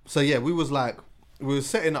so yeah, we were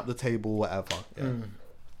setting up the table, whatever. Yeah.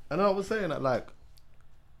 And I was saying that like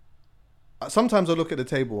sometimes I look at the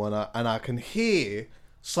table and I can hear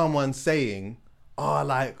someone saying, "Oh,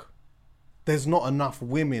 like there's not enough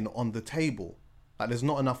women on the table. Like there's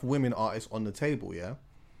not enough women artists on the table." Yeah.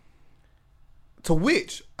 To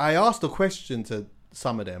which I asked a question to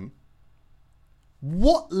some of them.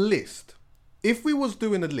 What list? If we was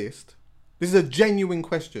doing a list, this is a genuine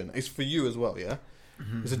question. It's for you as well, yeah?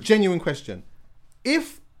 It's a genuine question.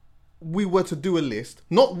 If we were to do a list,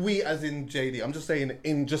 not we as in JD, I'm just saying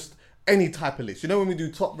in just any type of list. You know when we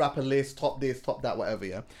do top rapper list, top this, top that, whatever,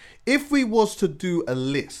 yeah? If we was to do a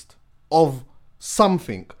list of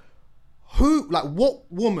something,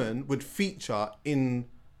 what woman would feature in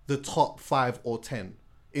the top 5 or 10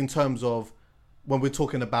 in terms of when we're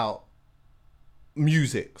talking about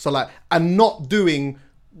music? So like, and not doing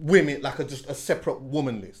women like just a separate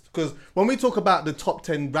woman list, because when we talk about the top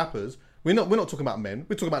 10 rappers, we're not talking about men,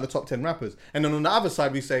 we're talking about the top 10 rappers, and then on the other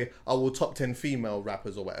side we say, oh well, top 10 female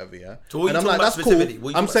rappers or whatever, yeah. So and I'm like, that's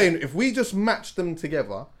cool. I'm saying if we just match them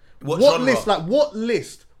together, what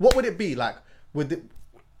list what would it be? Like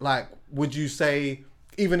would you say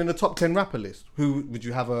even in the top 10 rapper list, who would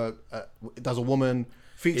you have does a woman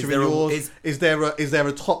feature in yours? Is there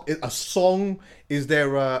a song? Is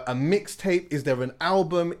there a mixtape? Is there an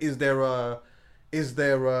album? Is there a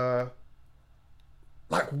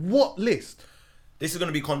like what list? This is going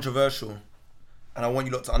to be controversial, and I want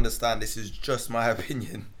you lot to understand this is just my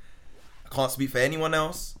opinion. I can't speak for anyone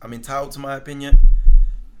else. I'm entitled to my opinion.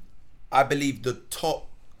 I believe the top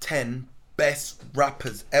 10 best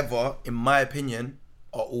rappers ever, in my opinion,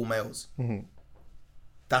 are all males.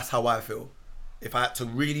 That's how I feel. If I had to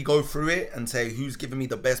really go through it and say who's giving me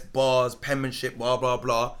the best bars, penmanship, blah, blah,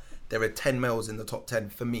 blah, there are 10 males in the top 10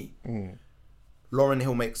 for me. Lauryn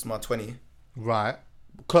Hill makes my 20. Right.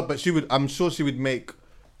 But she would, I'm sure she would make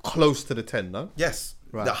close to the 10, no? Yes.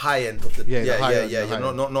 Right. The high end of the... Yeah.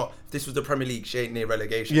 Not, if this was the Premier League, she ain't near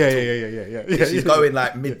relegation. Yeah. She's going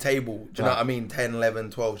like mid-table. Do you know what I mean? 10,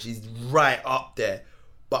 11, 12. She's right up there.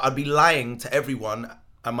 But I'd be lying to everyone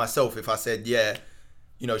and myself if I said, yeah,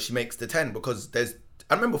 you know, she makes the 10, because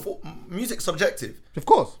I remember music's subjective. Of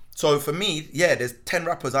course. So for me, yeah, there's 10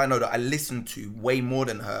 rappers I know that I listen to way more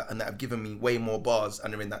than her and that have given me way more bars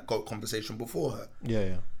and are in that GOAT conversation before her.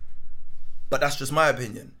 Yeah. But that's just my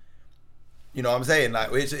opinion. You know what I'm saying? Like,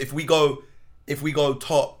 if we go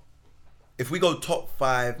top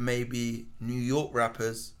 5, maybe New York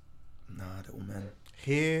rappers, nah, they're all men.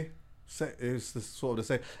 Here, it's the sort of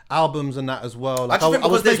the same albums and that as well. Like, I just think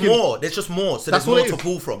because there's more. There's just more. So there's more to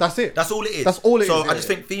pull from. That's it. That's all it is. That's all it is. So I just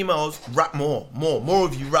think females rap more. More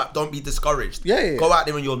of you rap. Don't be discouraged. Yeah. Go out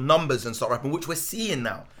there in your numbers and start rapping, which we're seeing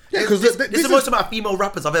now. Yeah, because this is the most amount of female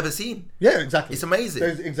rappers I've ever seen. Yeah, exactly. It's amazing.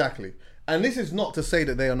 Exactly. And this is not to say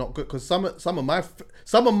that they are not good, because some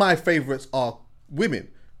of my favorites are women.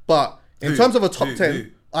 But in terms of a top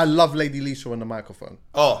 10, I love Lady Leisha on the microphone.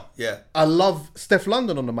 Oh, yeah. I love Steph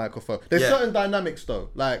London on the microphone. There's certain dynamics though.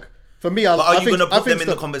 Like, for me, But are you going to put them in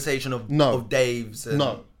the conversation of Dave's? And...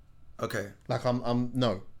 No. Okay. Like,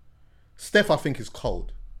 no. Steph, I think, is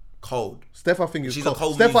cold. Cold. Steph, I think, is she's cold. a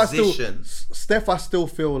cold musician. Steph, I still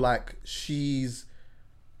feel like she's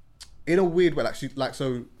in a weird way. Like,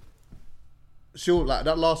 she'll like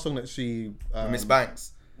that last song that she Miss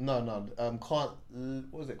Banks. Can't. What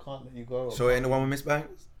was it? Can't Let You Go. So ain't the one with Miss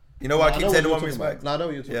Banks. You know why I keep saying the one with Miss Banks? No, I know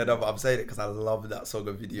what you're talking about. Yeah, no, but I'm saying it because I love that song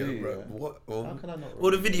and video, bro. Yeah. What? How can I not?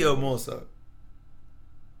 Well, the video more so.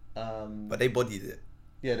 But they bodied it.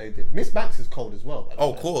 Yeah, they did. Miss Banks is cold as well.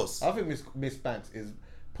 Oh, of course. I think Miss Banks is.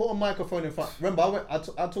 Put a microphone in front. Remember,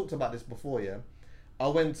 I talked about this before. Yeah, I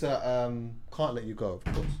went to Can't Let You Go, of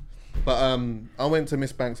course. But I went to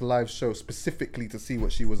Miss Banks' live show specifically to see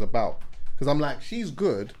what she was about, because I'm like, she's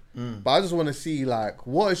good, but I just want to see like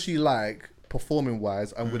what is she like performing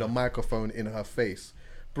wise and with a microphone in her face,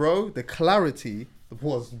 bro. The clarity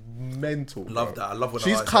was mental. Love that. I love when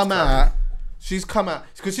she's come out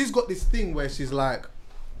because she's got this thing where she's like,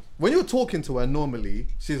 when you're talking to her normally,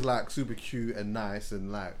 she's like super cute and nice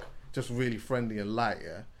and like just really friendly and light,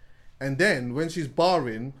 yeah. And then when she's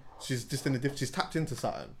barring, she's just she's tapped into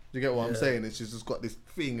something. Do you get what I'm saying? And she's just got this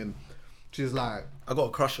thing, and she's like, I got a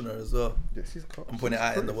crush on her as well. Yeah, I'm putting it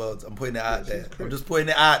out in the world. I'm putting it out there. I'm just putting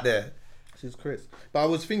it out there. She's Chris. But I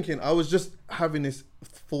was just having this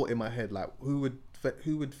thought in my head, like who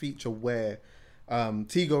would feature where.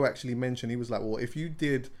 Tigo actually mentioned, he was like, well, if you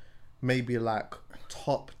did maybe like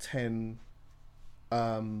top 10,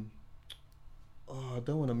 I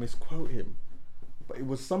don't want to misquote him, but it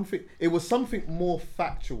was something more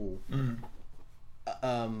factual,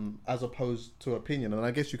 as opposed to opinion, and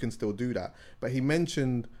I guess you can still do that. But he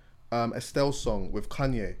mentioned Estelle's song with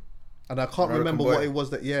Kanye, and I can't remember what it was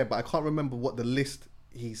but I can't remember what the list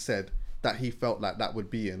he said that he felt like that would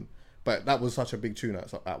be in. But that was such a big tune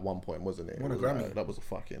at one point, wasn't it? Won a Grammy. That was a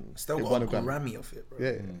fucking. Still got a Grammy off it, bro.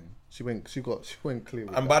 Yeah, she went clear.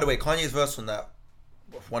 With and by the way, Kanye's verse on that,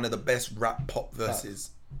 one of the best rap pop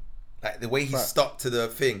verses. Like the way he stuck to the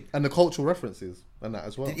thing and the cultural references and that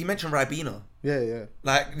as well. Did he mention Ribena? Yeah.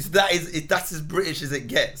 Like that's as British as it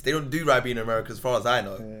gets. They don't do Ribena in America, as far as I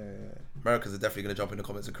know. Yeah. Americans are definitely gonna jump in the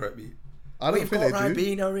comments and correct me. I don't think they do.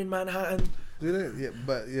 Ribena in Manhattan. Do they? Yeah,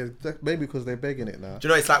 but maybe because they're begging it now. Do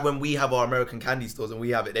you know, it's like when we have our American candy stores and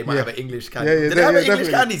we have it, they might have an English candy. Yeah, Do they have an English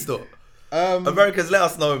candy store? Americans, let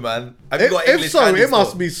us know, man. Have you got English if so, candy it store?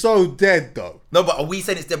 must be so dead though. No, but are we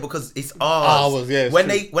saying it's dead because it's ours? Ours, yeah. When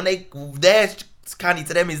their candy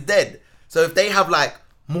to them is dead. So if they have like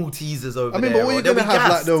Maltesers over there, but what are you gonna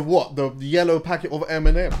have like the yellow packet of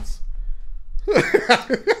M&Ms?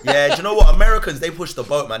 Yeah, do you know what? Americans, they push the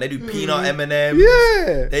boat, man. They do peanut M&Ms.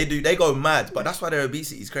 Yeah, they go mad. But that's why their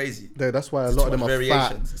obesity is crazy. That's why a lot of them are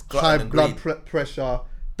fat, high blood pressure,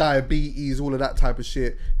 diabetes, all of that type of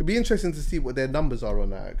shit. It'd be interesting to see what their numbers are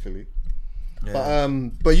on that actually. Yeah.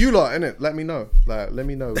 But you lot, innit? Let me know. Like,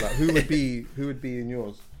 who would be in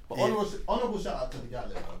yours. But honorable shout out to the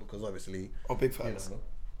Gatlin, man, because obviously, big fans.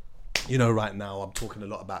 You know, right now I'm talking a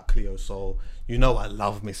lot about Cleo Soul. You know, I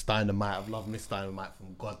love Miss Dynamite. I've loved Miss Dynamite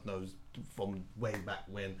from God knows from way back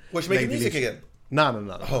when. Well, she making music again.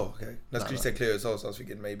 No. Oh, okay. That's because you said Cleo Soul, so I was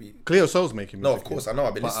thinking maybe... Cleo Soul's making music. No, of course, I know.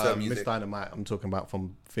 I've been listening to her music. Miss Dynamite, I'm talking about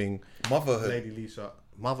from thing... Motherhood. Lady Leisha.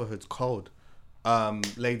 Motherhood's cold.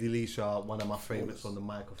 Lady Leisha, one of my favourites on the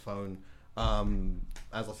microphone.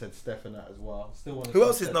 As I said, Steph and that as well. Still who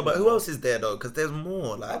else is... No, but who else is there, though? Because there's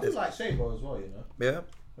more. Like, I do like Shabo as well, you know? Yeah?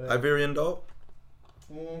 Iberian Doll?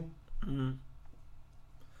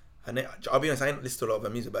 I'll be honest, I ain't listened to a lot of her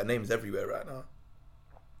music, but her name's everywhere right now.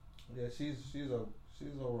 Yeah, she's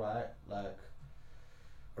alright. Like,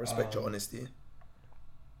 I respect your honesty.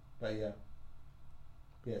 But yeah,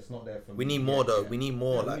 it's not there for me. We need more though. We need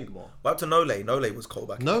more. We need more. What up to Nole? Nole was cold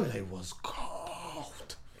back. Nole was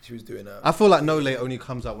cold. She was doing that. I feel like Nole only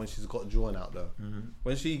comes out when she's got drawn out though.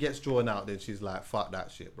 When she gets drawn out, then she's like, "Fuck that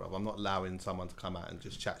shit, bro. I'm not allowing someone to come out and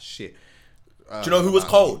just chat shit." Do you know who was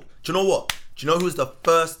cold? Do you know what? Do you know who was the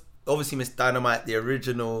first? Obviously, Miss Dynamite, the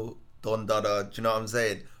original Donda. Do you know what I'm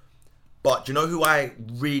saying? But do you know who I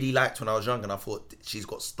really liked when I was young and I thought she's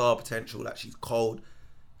got star potential, like she's cold?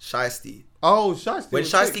 Shiesty. Oh, Shiesty. When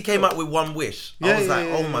Shiesty came out with One Wish, I was like,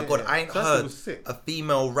 oh my God, I ain't heard a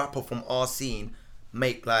female rapper from our scene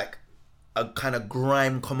make like a kind of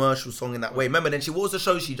grime commercial song in that way. Remember, then what was the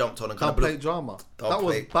show she jumped on? And kind Dub Plate Drama. That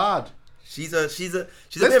was bad. She's a bit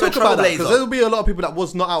of a trailblazer. Because there'll be a lot of people that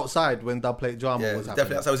was not outside when Dub Plate Drama was happening.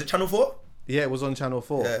 Definitely outside. Was it Channel 4? Yeah, it was on Channel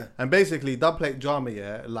 4. Yeah. And basically, Dub Plate Drama,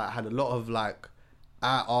 like had a lot of like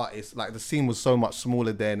our artists. Like the scene was so much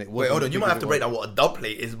smaller then. Wait, hold on. You might have to break down what a dub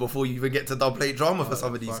plate is before you even get to Dub Plate Drama for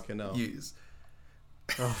some of these views.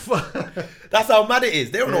 That's how mad it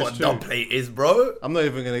is. They don't know what a dub plate is, bro. I'm not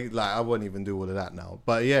even gonna I won't even do all of that now.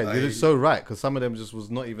 But yeah, you're so right because some of them just was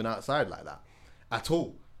not even outside like that at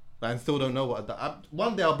all. I still don't know what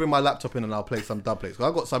one day I'll bring my laptop in and I'll play some dub plates.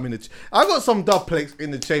 I got some I got some dub plates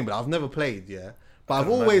in the chamber. I've never played, but I've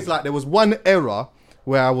always there was one era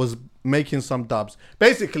where I was making some dubs.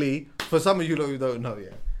 Basically, for some of you who don't know,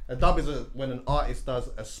 a dub is when an artist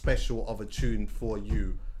does a special of a tune for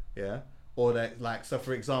you, or that so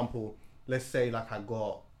for example, let's say Stormzy.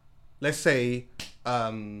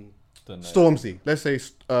 Let's say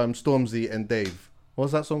Stormzy and Dave.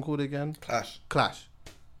 What's that song called again? Clash.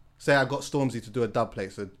 Say I got Stormzy to do a dub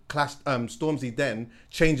plate. So Stormzy then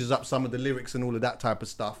changes up some of the lyrics and all of that type of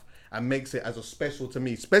stuff and makes it as a special to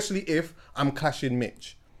me, especially if I'm clashing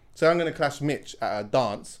Mitch. So I'm going to clash Mitch at a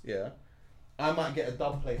dance, I might get a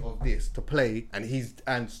dub plate of this to play and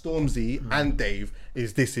Stormzy and Dave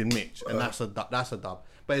is dissing Mitch and that's a dub.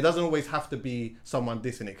 But it doesn't always have to be someone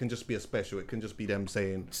dissing. It can just be a special. It can just be them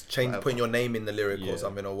saying... putting your name in the lyric or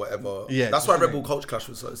something or whatever. Yeah, that's why Rebel Culture Clash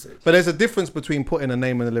was so sick. But there's a difference between putting a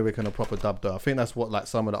name in the lyric and a proper dub though. I think that's what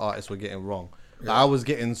some of the artists were getting wrong. I was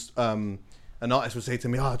getting... an artist would say to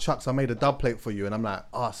me, Chucks, I made a dub plate for you. And I'm like,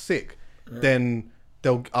 sick. Then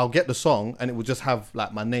I'll get the song and it will just have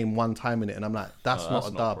my name one time in it. And I'm like, that's not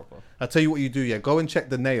a dub. I'll tell you what you do, go and check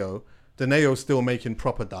the Neo. The Neo's still making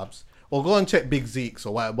proper dubs. Or go and check Big Zeke's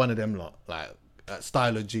or one of them lot,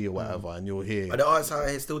 Styler G or whatever, and you'll hear. Are the artists out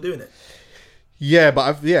here still doing it? Yeah,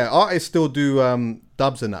 but artists still do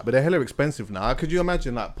dubs and that, but they're hella expensive now. Could you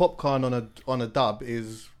imagine Popcorn on a dub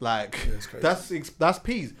is that's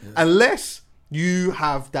peas, unless you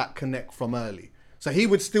have that connect from early. So he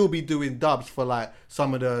would still be doing dubs for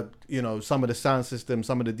some of the sound system,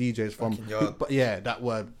 some of the DJs from, that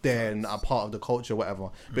were there and are part of the culture, whatever.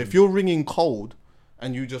 But if you're ringing cold.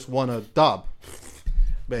 And you just want a dub,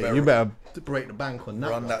 you better break the bank on that.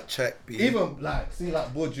 Run that check, Even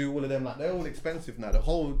Buju, all of them, they're all expensive now.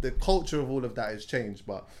 The culture of all of that has changed,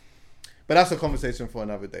 but that's a conversation for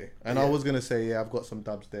another day. And I was gonna say, I've got some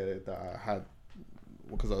dubs there that I had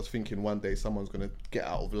because I was thinking one day someone's gonna get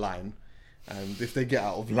out of line, and if they get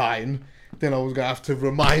out of line, then I was gonna have to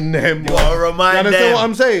remind them. You gotta remind them. You understand what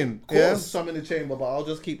I'm saying? Yeah, some in the chamber, but I'll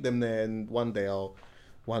just keep them there, and one day I will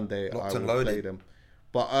play them.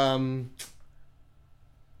 But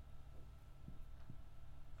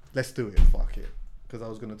let's do it. Fuck it. Because I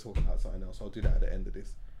was going to talk about something else. I'll do that at the end of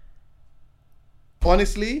this.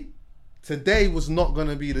 Honestly, today was not going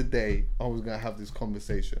to be the day I was going to have this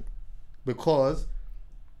conversation. Because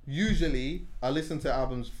usually I listen to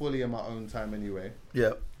albums fully in my own time anyway.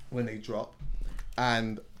 Yeah. When they drop.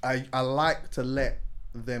 And I like to let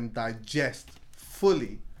them digest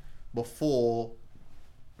fully before...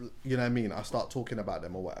 You know what I mean? I start talking about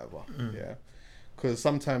them or whatever. Because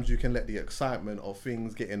sometimes you can let the excitement of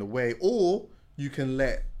things get in the way, or you can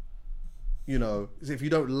let, if you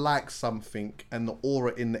don't like something and the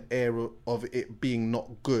aura in the air of it being not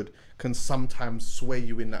good can sometimes sway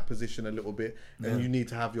you in that position a little bit, and you need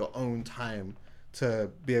to have your own time to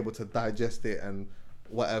be able to digest it and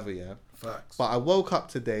whatever. Facts. But I woke up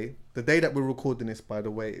today. The day that we're recording this, by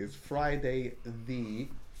the way, is Friday the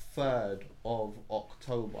 3rd of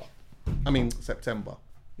September.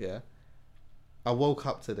 Yeah. I woke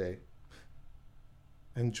up today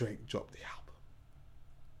and Drake dropped the album.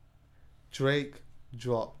 Drake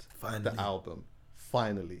dropped the album.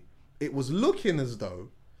 Finally. It was looking as though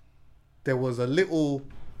there was a little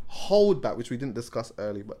holdback, which we didn't discuss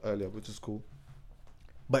earlier, which is cool.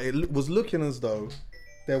 But it was looking as though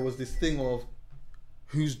there was this thing of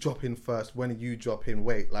who's dropping first, when are you dropping,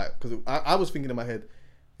 wait, like, because I was thinking in my head,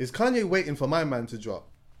 is Kanye waiting for my man to drop?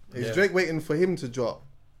 Is Drake waiting for him to drop?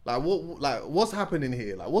 Like, what's happening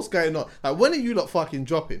here? Like, what's going on? Like, when are you lot fucking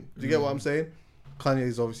dropping? Do you get what I'm saying?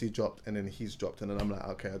 Kanye's obviously dropped, and then he's dropped, and then I'm like,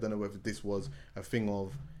 okay, I don't know whether this was a thing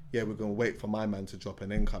of, yeah, we're going to wait for my man to drop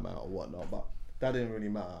and then come out or whatnot, but that didn't really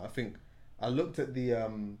matter. I think I looked at the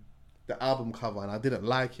album cover and I didn't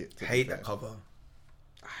like it. I hate that cover.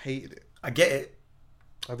 I hated it. I get it.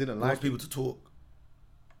 I didn't like it. people to talk.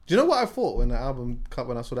 Do you know what I thought when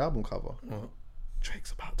I saw the album cover? What?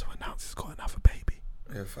 Drake's about to announce he's got another baby.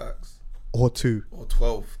 Yeah, facts. Or 2. Or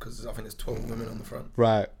 12, because I think there's 12 women on the front.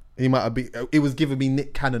 Right. He might have been. It was giving me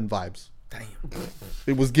Nick Cannon vibes. Damn.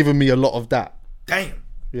 It was giving me a lot of that. Damn.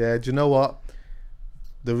 Yeah. Do you know what?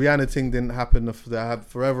 The Rihanna thing didn't happen. The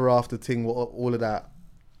Forever After thing, all of that.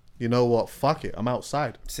 You know what? Fuck it. I'm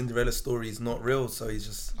outside. Cinderella's story is not real, so he's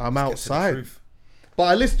just. I'm outside.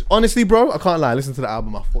 But honestly, bro, I can't lie. I listened to the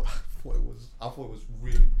album. I thought it was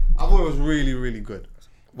really, really good.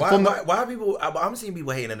 Why are people? I'm seeing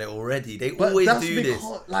people hating on it already. They always do this.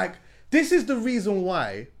 Like, this is the reason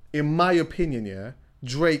why, in my opinion, yeah,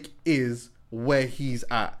 Drake is where he's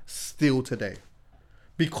at still today.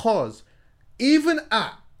 Because even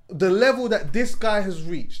at the level that this guy has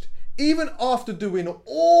reached, even after doing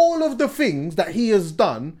all of the things that he has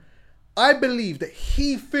done, I believe that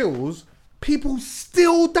he feels people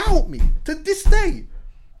still doubt me to this day.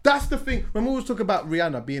 That's the thing. When we always talk about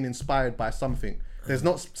Rihanna being inspired by something, there's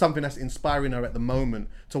not something that's inspiring her at the moment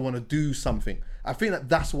to want to do something. I think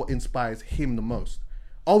that's what inspires him the most.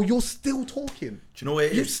 Oh, you're still talking. Do you know what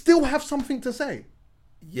it is? You still have something to say.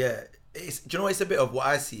 Yeah. Do you know what? It's a bit of what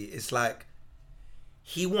I see. It's like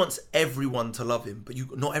he wants everyone to love him, but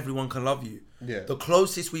not everyone can love you. Yeah. The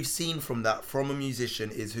closest we've seen from that from a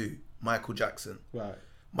musician is who? Michael Jackson. Right.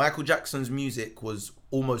 Michael Jackson's music was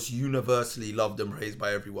almost universally loved and praised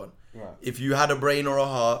by everyone. Right. If you had a brain or a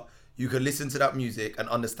heart, you could listen to that music and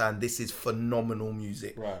understand this is phenomenal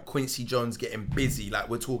music. Right. Quincy Jones getting busy, like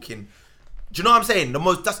we're talking. Do you know what I'm saying?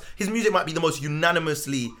 His music might be the most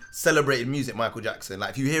unanimously celebrated music, Michael Jackson.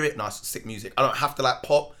 Like if you hear it, nice, sick music. I don't have to like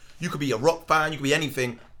pop. You could be a rock fan, you could be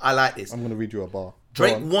anything. I like this. I'm gonna read you a bar.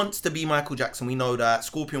 Drake wants to be Michael Jackson. We know that.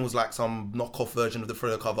 Scorpion was like some knockoff version of the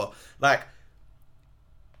Thriller cover. Like,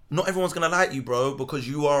 not everyone's gonna like you, bro, because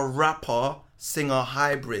you are a rapper, singer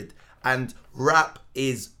hybrid, and rap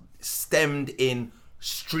is stemmed in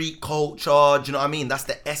street culture. Do you know what I mean? That's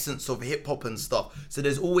the essence of hip hop and stuff. So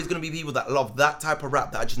there's always gonna be people that love that type of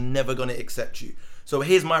rap that are just never gonna accept you. So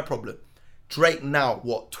here's my problem. Drake now,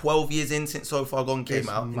 12 years in since So Far Gone came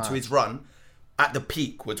out, into his run, at the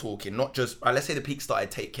peak we're talking, not just, let's say the peak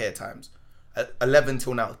started Take Care times, 11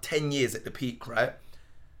 till now, 10 years at the peak, right?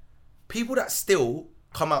 People that still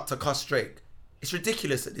come out to cuss Drake, it's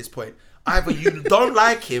ridiculous at this point. Either you don't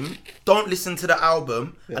like him, don't listen to the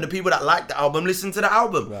album, and the people that like the album, listen to the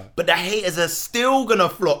album. Right. But the haters are still gonna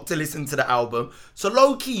flock to listen to the album. So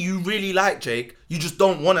low-key, you really like Drake, you just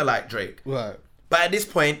don't wanna like Drake. Right. But at this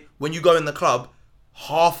point, when you go in the club,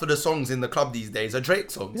 half of the songs in the club these days are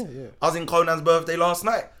Drake songs. Yeah. I was in Conan's birthday last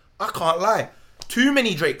night. I can't lie. Too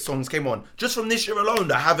many Drake songs came on. Just from this year alone,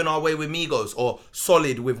 the Having Our Way with Migos, or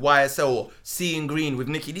Solid with YSL, or Seeing Green with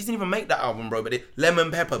Nicki. These didn't even make that album, bro. But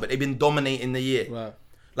Lemon Pepper, but they've been dominating the year. Right.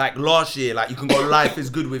 Like last year, like you can go Life is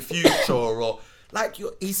Good with Future, or like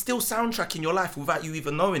he's still soundtracking your life without you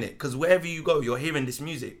even knowing it. Because wherever you go, you're hearing this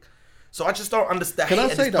music. So I just don't understand. Can I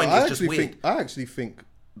say that? I actually think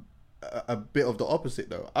a bit of the opposite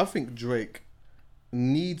though. I think Drake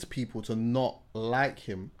needs people to not like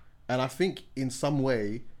him, and I think in some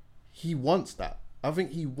way he wants that. I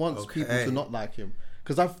think he wants people to not like him,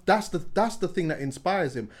 because that's the thing that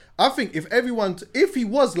inspires him. I think if he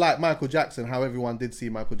was like Michael Jackson, how everyone did see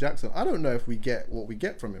Michael Jackson, I don't know if we get what we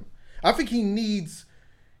get from him. I think he needs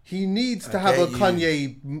to have a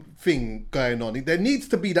Kanye thing going on. There needs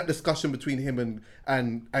to be that discussion between him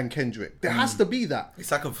and Kendrick. There has to be that.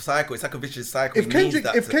 It's like a cycle. It's like a vicious cycle. If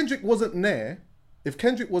Kendrick wasn't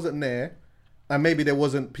there, and maybe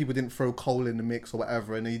people didn't throw Cole in the mix or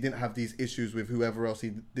whatever, and he didn't have these issues with whoever else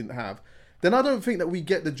he didn't have, then I don't think that we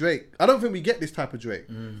get the Drake. I don't think we get this type of Drake.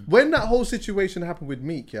 When that whole situation happened with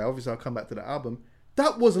Meek, yeah, obviously I'll come back to the album.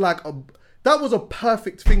 That was a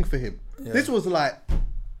perfect thing for him. Yeah. This was like,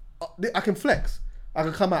 I can flex. I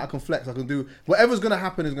can come out, I can flex, I can do whatever's gonna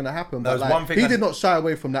happen is gonna happen. But like, he did not shy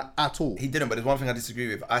away from that at all. He didn't, but there's one thing I disagree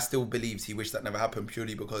with. I still believe he wished that never happened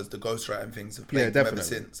purely because the ghostwriting things have played him ever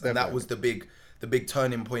since. And that was the big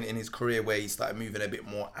turning point in his career where he started moving a bit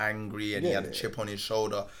more angry and he had a chip on his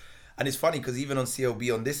shoulder. And it's funny because even on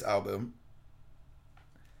CLB on this album,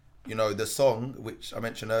 you know, the song, which I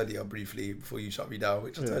mentioned earlier briefly before you shut me down,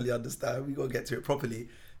 which I totally understand, we got to get to it properly,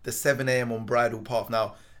 the 7 a.m. on Bridal Path.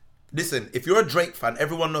 Now, listen, if you're a Drake fan,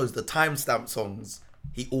 everyone knows the timestamp songs,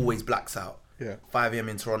 he always blacks out. Yeah. 5 a.m.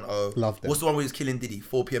 in Toronto. Love them. What's the one where he was killing Diddy?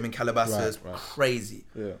 4 p.m. in Calabasas. Right. Crazy.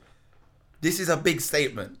 Yeah. This is a big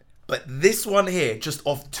statement. But this one here, just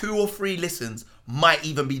off 2 or 3 listens, might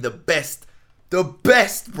even be the best,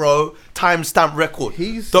 bro, timestamp record.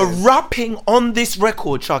 The rapping on this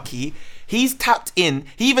record, Chucky, he's tapped in.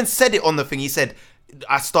 He even said it on the thing. He said,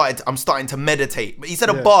 I'm starting to meditate. But he said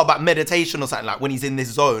a bar about meditation or something, like when he's in this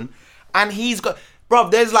zone. And he's got, bro,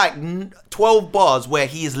 there's like 12 bars where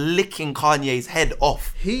he is licking Kanye's head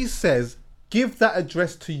off. He says, give that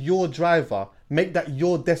address to your driver, make that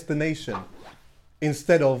your destination,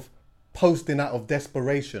 instead of posting out of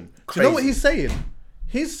desperation. Do you know what he's saying?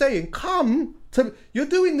 He's saying, come to, you're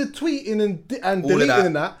doing the tweeting and deleting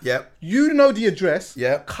and that. Yep. You know the address.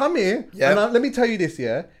 Yep. Come here. Yep. And let me tell you this,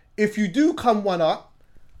 yeah. If you do come one up,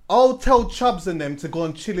 I'll tell Chubbs and them to go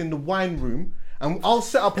and chill in the wine room, and I'll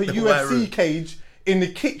set up a UFC cage in the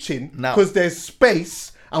kitchen because there's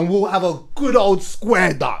space, and we'll have a good old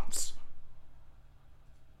square dance.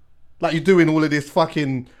 Like you're doing all of this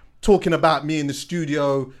fucking talking about me in the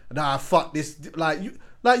studio, and fuck this,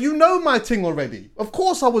 you know my thing already. Of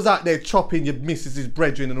course I was out there chopping your missus's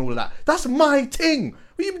brethren and all of that. That's my thing.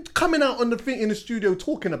 What are you coming out on the thing in the studio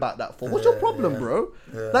talking about that for? What's your problem, bro?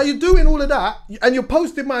 Yeah. Like you're doing all of that and you're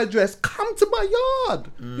posting my address. Come to my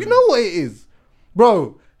yard. You know what it is.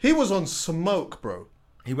 Bro, he was on smoke, bro.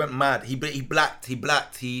 He went mad. He blacked.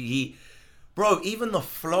 Bro, even the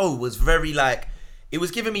flow was very like, it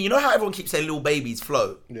was giving me, you know how everyone keeps saying Lil Baby's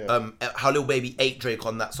flow? Yeah. How Lil Baby ate Drake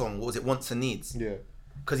on that song. What was it? Wants and Needs. Yeah.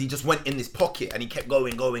 Because he just went in this pocket and he kept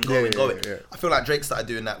going. Yeah. I feel like Drake started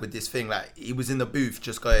doing that with this thing. Like, he was in the booth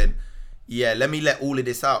just going, yeah, let me let all of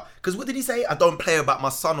this out. Because what did he say? I don't play about my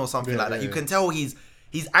son or something like that. You can tell he's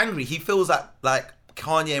angry. He feels like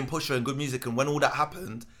Kanye and Pusha and good music. And when all that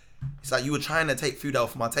happened, it's like, you were trying to take food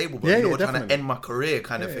off my table, but you were trying to end my career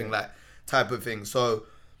kind of thing, like type of thing. So,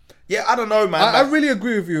 yeah, I don't know, man. I really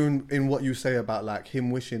agree with you in what you say about like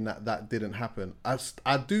him wishing that didn't happen.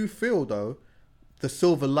 I do feel though, the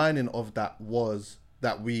silver lining of that was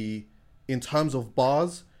that we, in terms of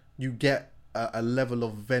bars, you get a level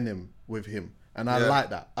of venom with him. And I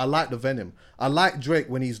like that. I like the venom. I like Drake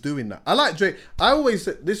when he's doing that. I like Drake.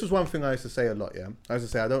 This was one thing I used to say a lot, yeah. I used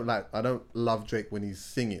to say, I don't love Drake when he's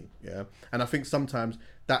singing, yeah. And I think sometimes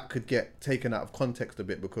that could get taken out of context a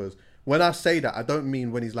bit, because when I say that, I don't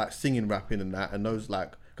mean when he's like singing, rapping and that, and those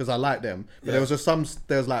like, because I like them. But there was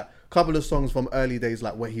like a couple of songs from early days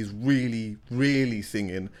like where he's really, really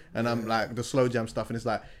singing, and I'm like the slow jam stuff, and it's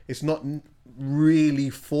like, it's not really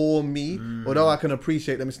for me, although I can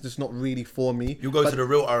appreciate them, it's just not really for me. You go to the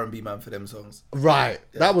real R&B man for them songs, right?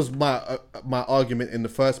 That was my argument in the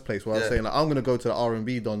first place, where I was saying like, I'm gonna go to the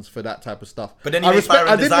R&B dons for that type of stuff. But then I did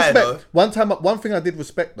respect one thing I did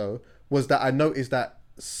respect though was that I noticed that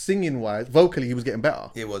singing wise, vocally he was getting better.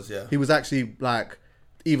 He was actually like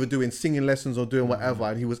either doing singing lessons or doing whatever,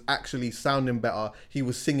 and he was actually sounding better. He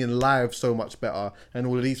was singing live so much better and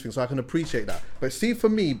all of these things, so I can appreciate that. But see, for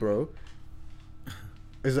me, bro,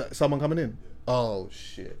 is that someone coming in? Oh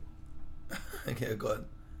shit. Okay, go on.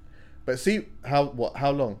 But see, how long? 2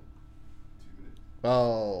 minutes.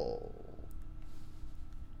 Oh.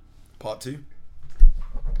 Part 2.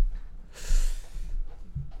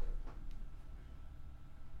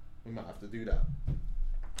 We might have to do that.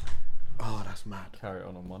 Oh, that's mad. Carry it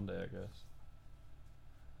on Monday, I guess.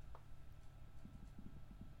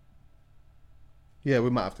 Yeah,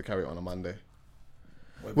 we might have to carry it on a Monday.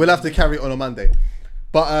 We'll have to carry it on a Monday.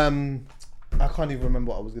 But I can't even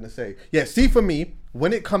remember what I was going to say. Yeah, see, for me,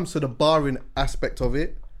 when it comes to the barring aspect of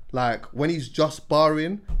it, like when he's just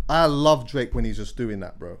barring, I love Drake when he's just doing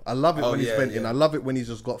that, bro. I love it when he's venting. I love it when he's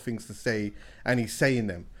just got things to say and he's saying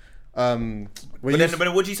them. But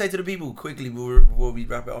what do you say to the people quickly before we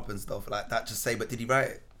wrap it up and stuff like that? Just say, but did he write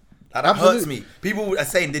it? Like, that hurts me. People are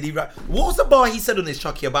saying, did he write? What was the bar he said on this,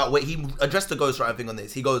 Chucky, about where he addressed the ghostwriting thing on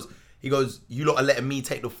this? He goes, you lot are letting me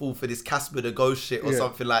take the fall for this Casper the Ghost shit or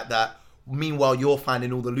something like that. Meanwhile, you're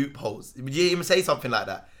finding all the loopholes. Did you hear him say something like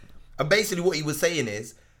that? And basically what he was saying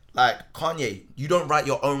is, like, Kanye, you don't write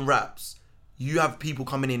your own raps. You have people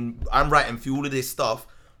coming in, I'm writing for all of this stuff,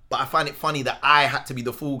 but I find it funny that I had to be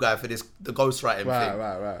the fool guy for the ghostwriting thing.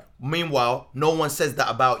 Right. Meanwhile, no one says that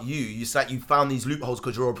about you. You like you found these loopholes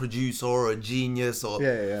because you're a producer or a genius or...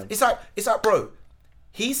 Yeah. It's like, bro,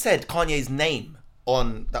 he said Kanye's name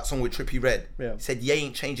on that song with Trippie Redd. Yeah. He said, "Ye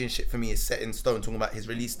ain't changing shit for me is set in stone," talking about his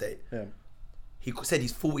release date. Yeah. He said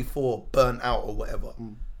he's 44, burnt out or whatever.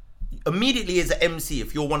 Immediately as an MC,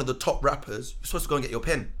 if you're one of the top rappers, you're supposed to go and get your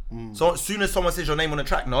pen. So as soon as someone says your name on a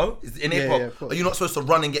track, in hip hop, are you not supposed to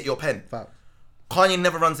run and get your pen? Fact. Kanye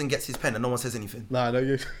never runs and gets his pen and no one says anything. No,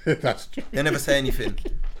 that's true. They never say anything.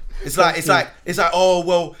 It's like, oh,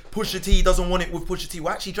 well, Pusha T doesn't want it with Pusha T.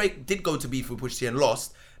 Well, actually, Drake did go to beef with Pusha T and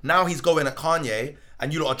lost. Now he's going at Kanye,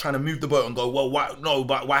 and you lot are trying to move the boat and go, well, why? No,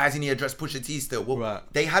 but why hasn't he addressed Pusha T still? Well,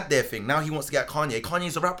 They had their thing. Now he wants to get at Kanye.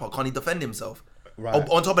 Kanye's a rapper. Can't he defend himself? Right.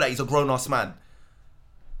 On top of that, he's a grown-ass man.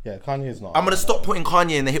 Yeah, Kanye's not. I'm going to stop putting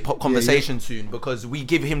Kanye in the hip-hop conversation soon because we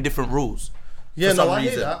give him different rules. Yeah, no, I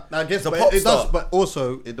hear that. I guess it does, but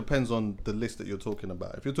also it depends on the list that you're talking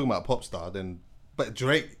about. If you're talking about pop star, then... But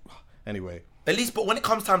Drake... Anyway... At least, but when it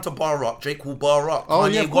comes time to bar up, Drake will bar up. Oh,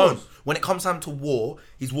 Kanye yeah, of won't. course. When it comes time to war,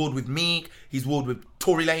 he's warred with Meek, he's warred with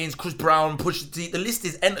Tory Lanez, Chris Brown, Pusha T. The list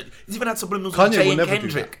is endless. He's even had subliminals with Jay and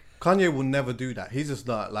Kendrick. Kanye will never do that. He's just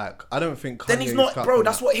not like... I don't think Kanye... Then he's not... Bro,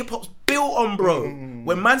 that's what hip-hop's built on, bro.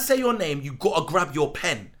 When man say your name, you gotta grab your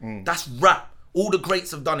pen. That's rap. All the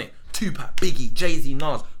greats have done it. Tupac, Biggie, Jay-Z,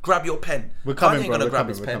 Nas. Grab your pen. We're coming, Kanye ain't bro. gonna grab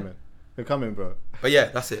his pen. We're coming, bro. But yeah,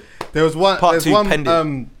 that's it. There was one... Part two,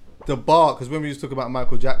 pending. The bar, because when we used to talk about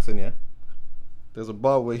Michael Jackson, yeah, there's a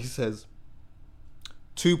bar where he says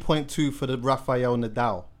 2.2 for the Rafael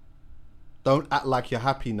Nadal. Don't act like you're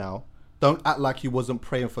happy now. Don't act like you wasn't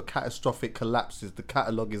praying for catastrophic collapses. The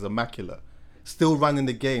catalogue is immaculate. Still running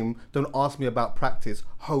the game. Don't ask me about practice.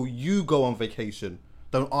 How you go on vacation.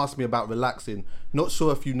 Don't ask me about relaxing. Not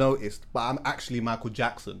sure if you noticed, but I'm actually Michael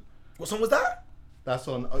Jackson. What song was that? That's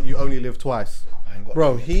on You Only Live Twice. I ain't got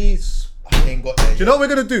Bro, I ain't got there yet. Do you know what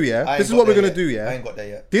we're going to do, yeah? This is what we're going to do, yeah? I ain't got there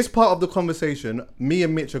yet. This part of the conversation, me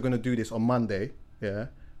and Mitch are going to do this on Monday, yeah?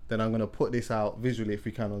 Then I'm going to put this out visually if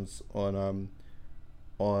we can on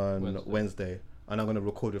Wednesday. And I'm going to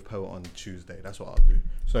record with Poet on Tuesday. That's what I'll do.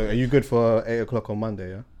 So are you good for 8 o'clock on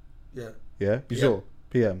Monday, yeah? Yeah. Yeah? You sure?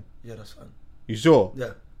 PM? Yeah, that's fine. You sure?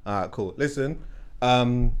 Yeah. Alright, cool. Listen,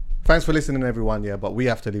 thanks for listening, everyone, yeah? But we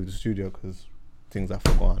have to leave the studio because things have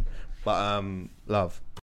gone. But, love.